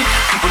frontin',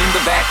 people in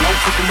the back, no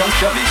pushing, no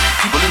shoving.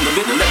 People in the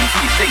middle, let me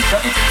hear you say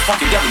something.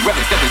 Funky Deli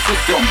Relics got the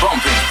system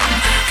bumping.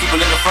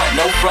 People in the front,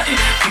 no frontin'.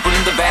 People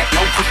in the back,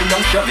 no pushing, no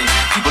shoving.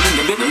 People in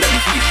the middle, let me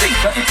hear you say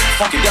something.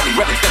 Funky Deli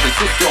Relics got the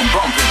system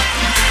bumping.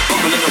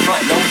 People in the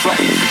front, no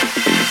frontin'.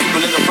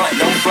 People in the front,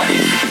 no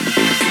frontin'.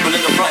 People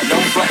in the front, no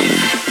frontin'.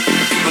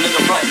 People in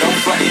the front, no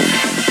frontin'.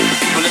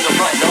 People in the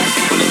front, no.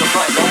 People in the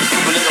front, no.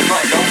 People in the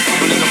front, no.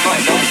 People in the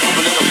front, no.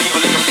 People in the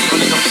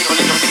people in the people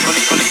in the people in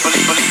the people in the people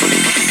in the people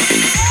in the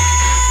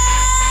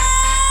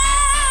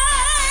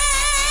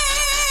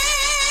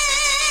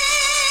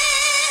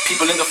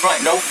people in the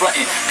front, no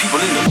frontin'. People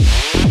in the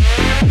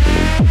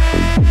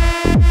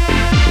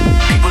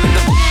people in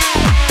the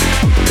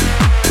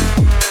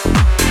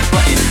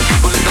frontin'.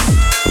 People in the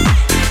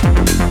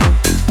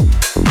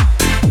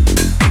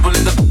people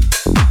in the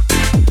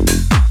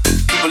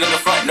people in the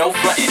front, no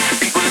frontin'.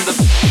 People in the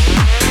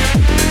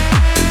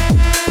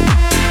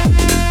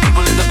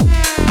people in the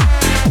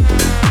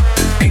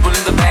people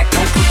in the back,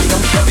 no pushing, no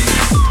shoving.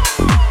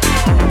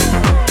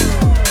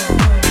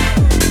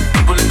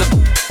 People in the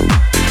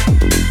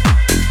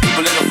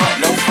front,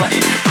 no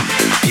frontin'.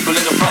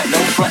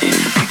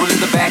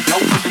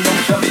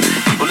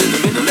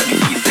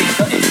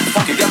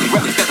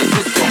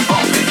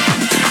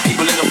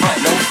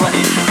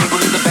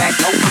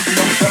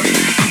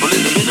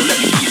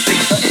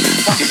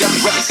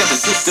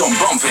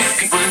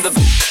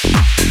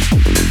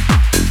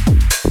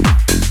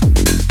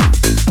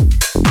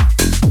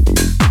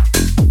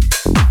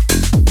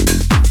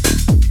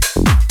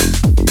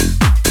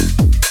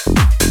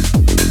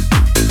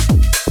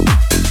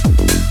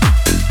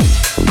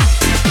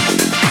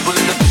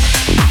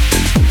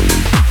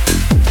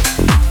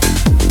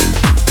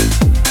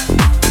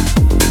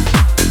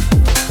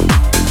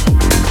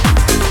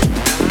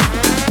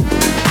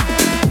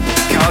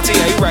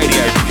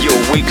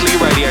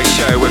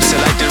 show with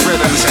selected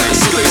rhythms and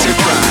exclusive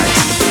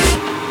tracks.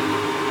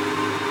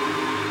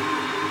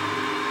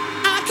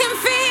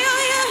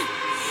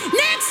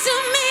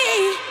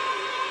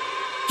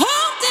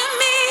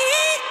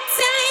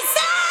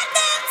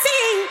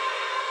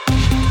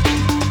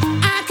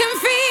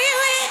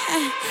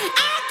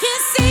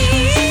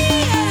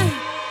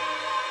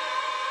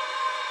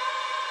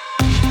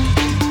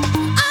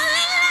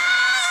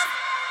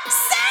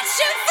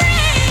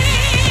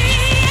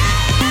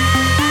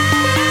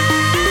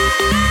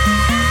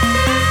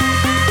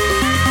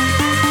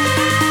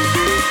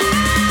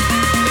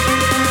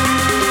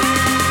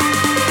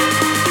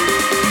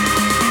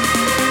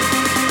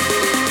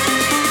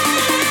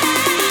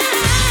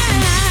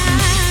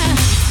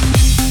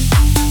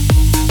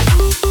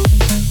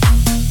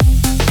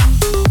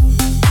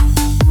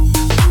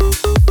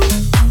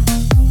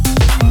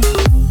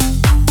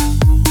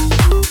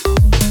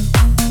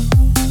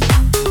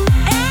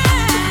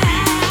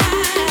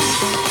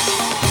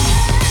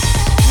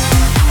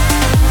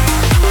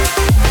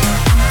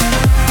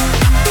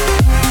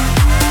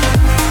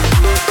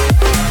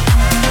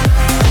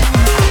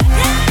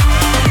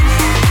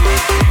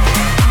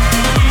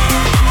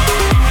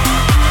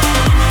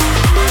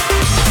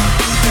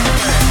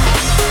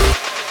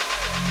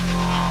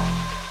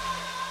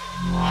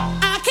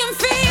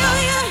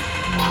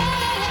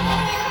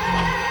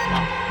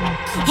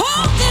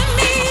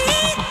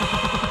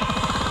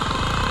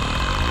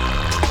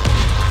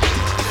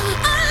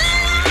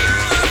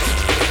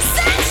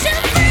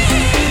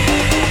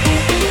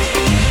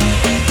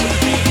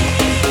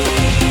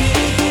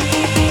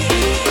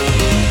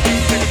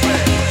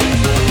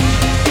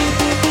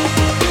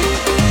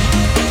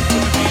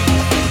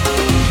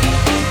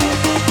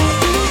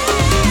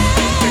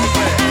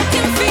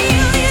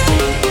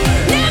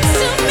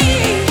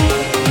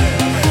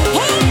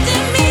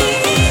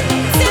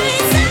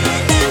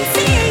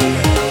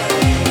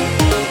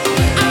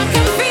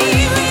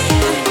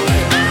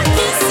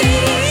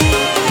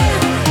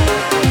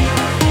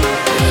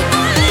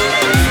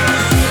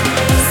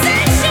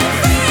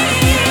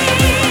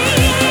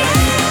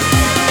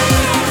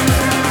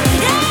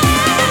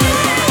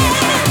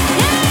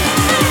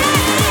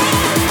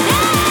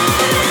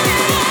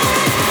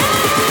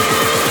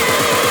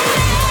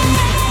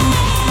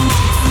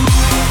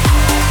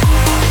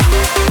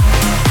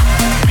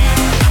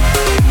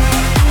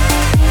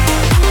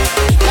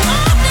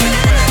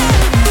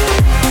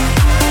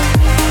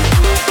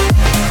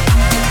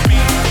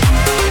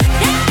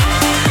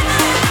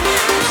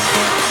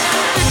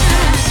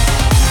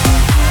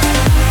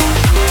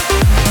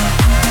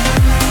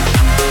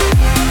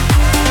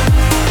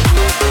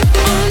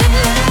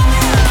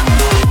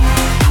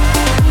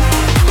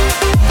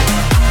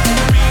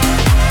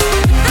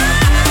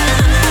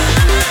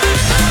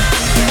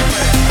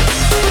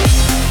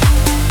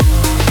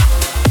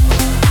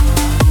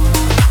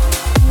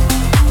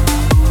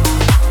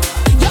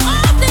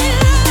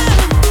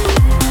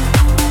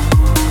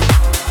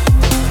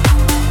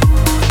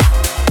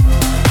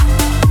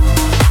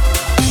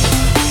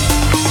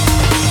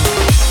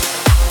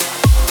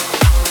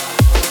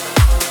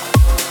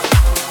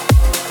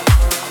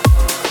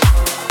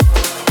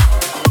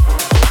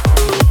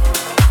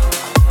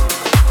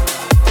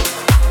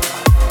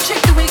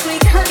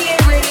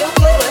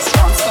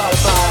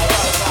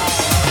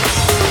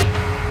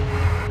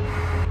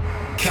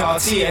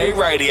 Cartier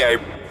Radio.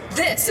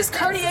 This is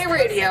Cartier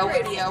Radio.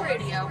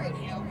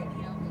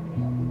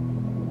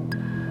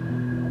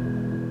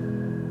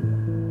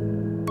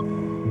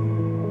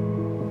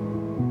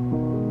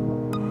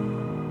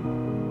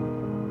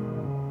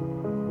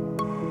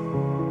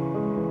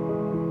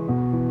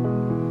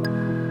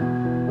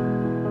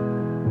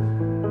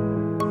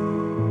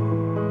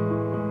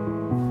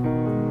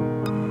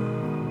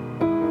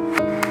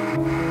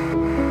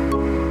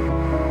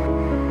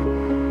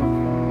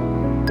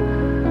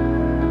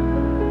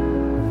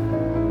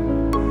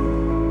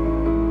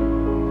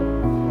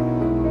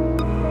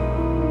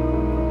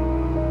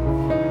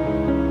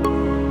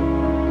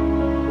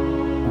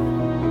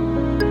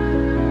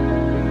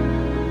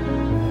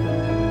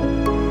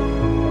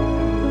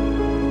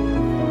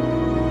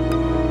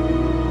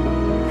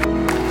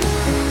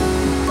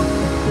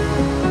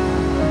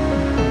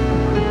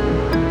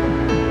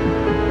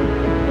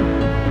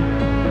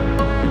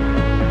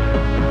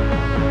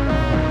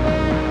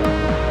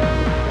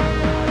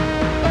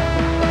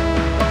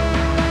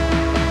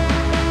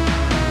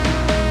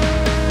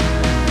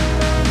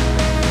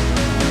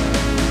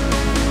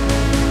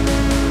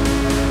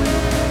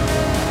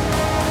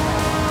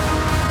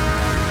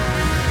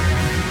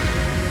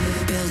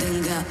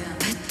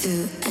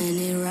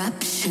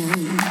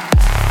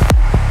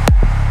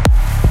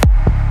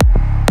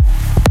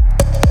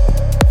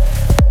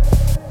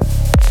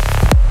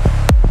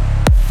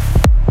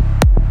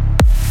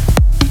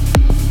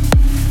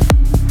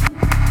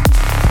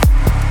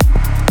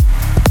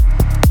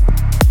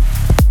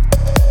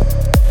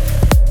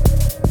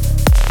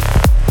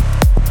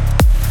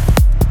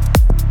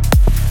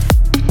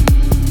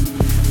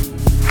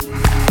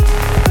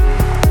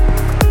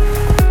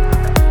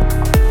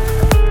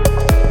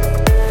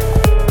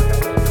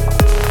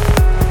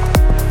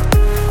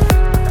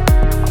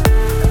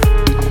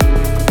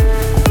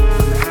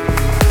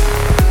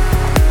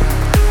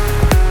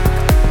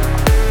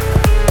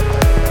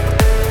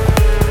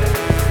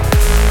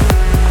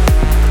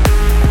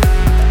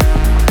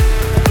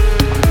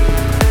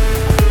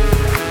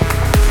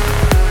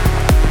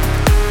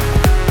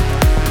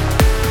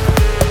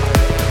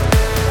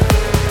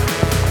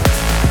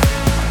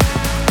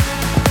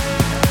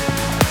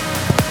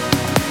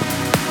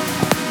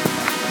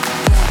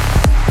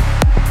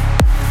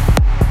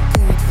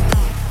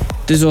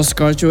 This was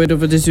Cardio Radio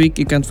for this week.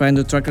 You can find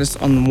the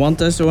tracklist on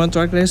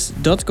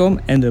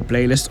 1001tracklist.com and the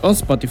playlist on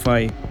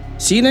Spotify.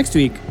 See you next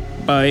week.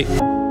 Bye.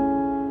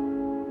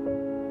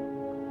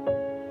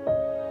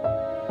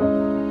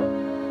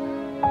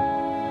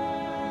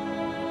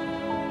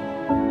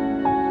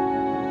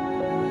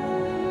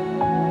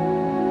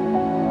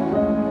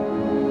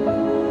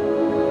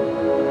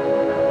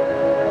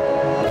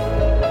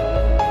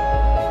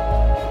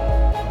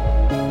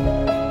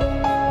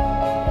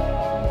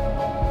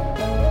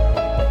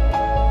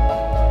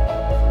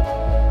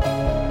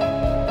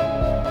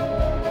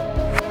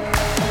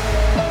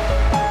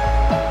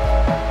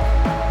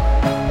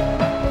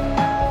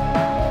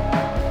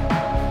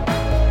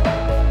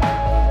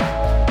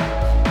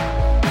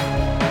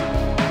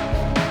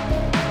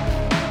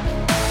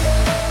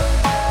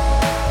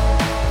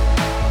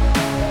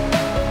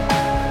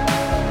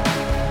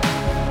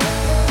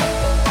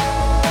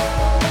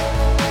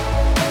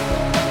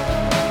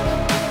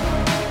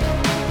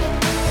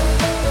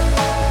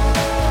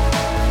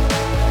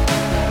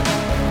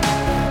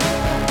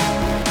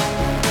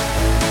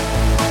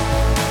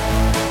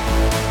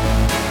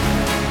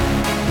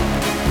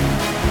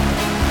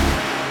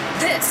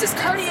 This is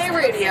Cartier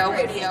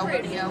Radio.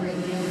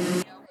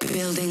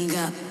 Building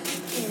up.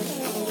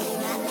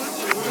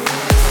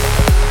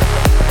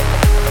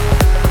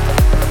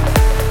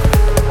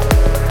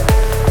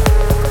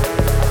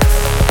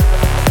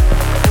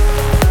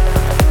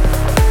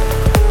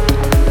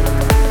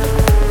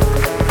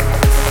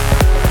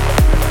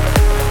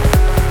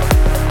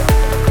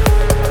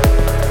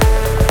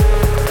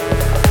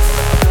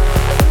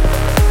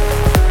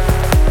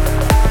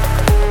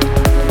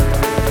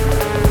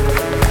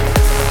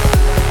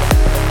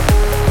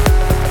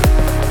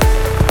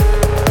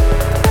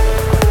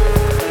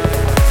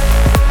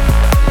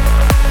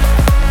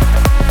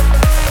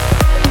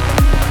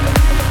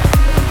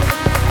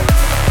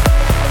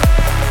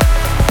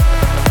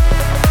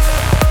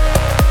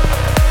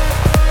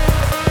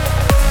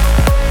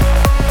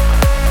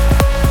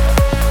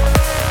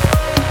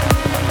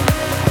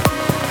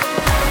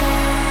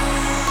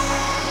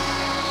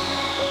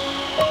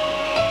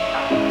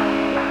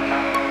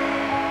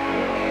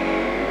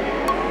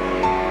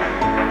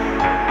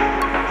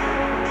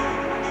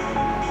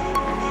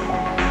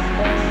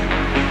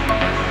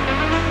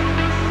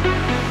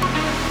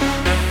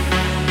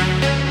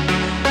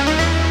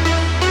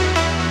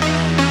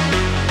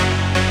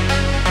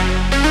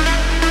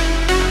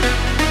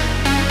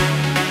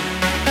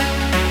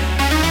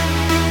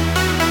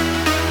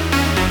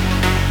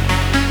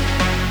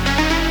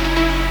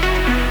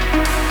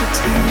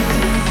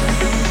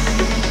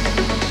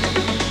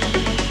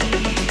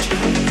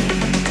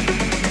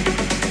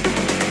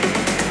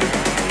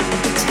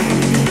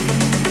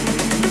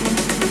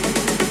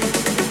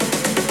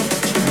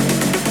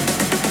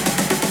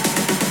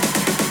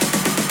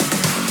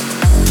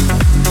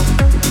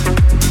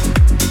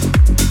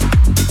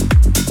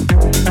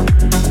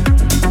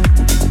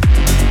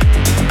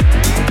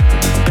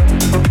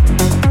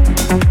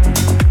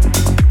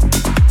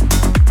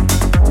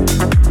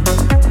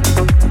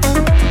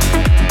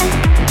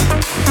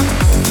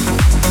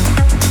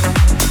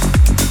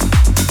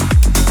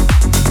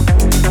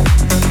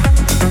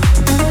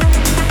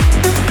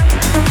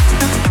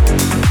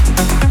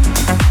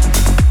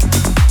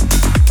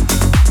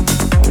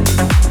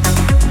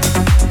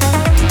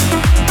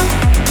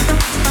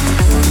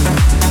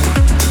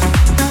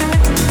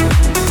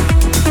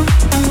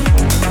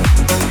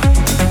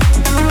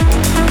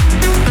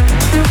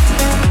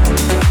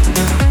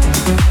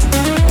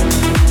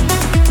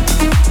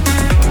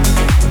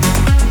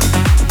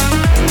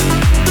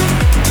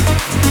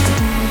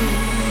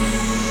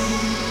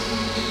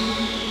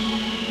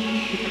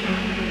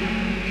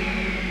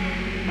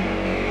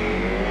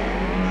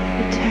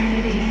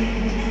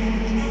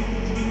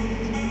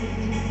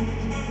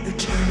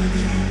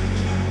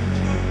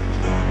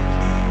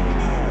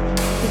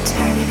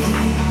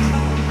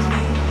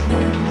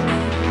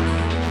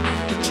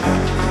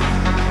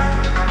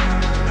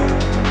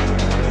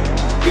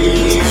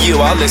 You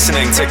are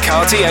listening to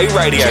Cartier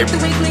Radio. Check the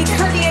weekly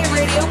Cartier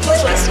Radio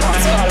playlist on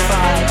Spotify.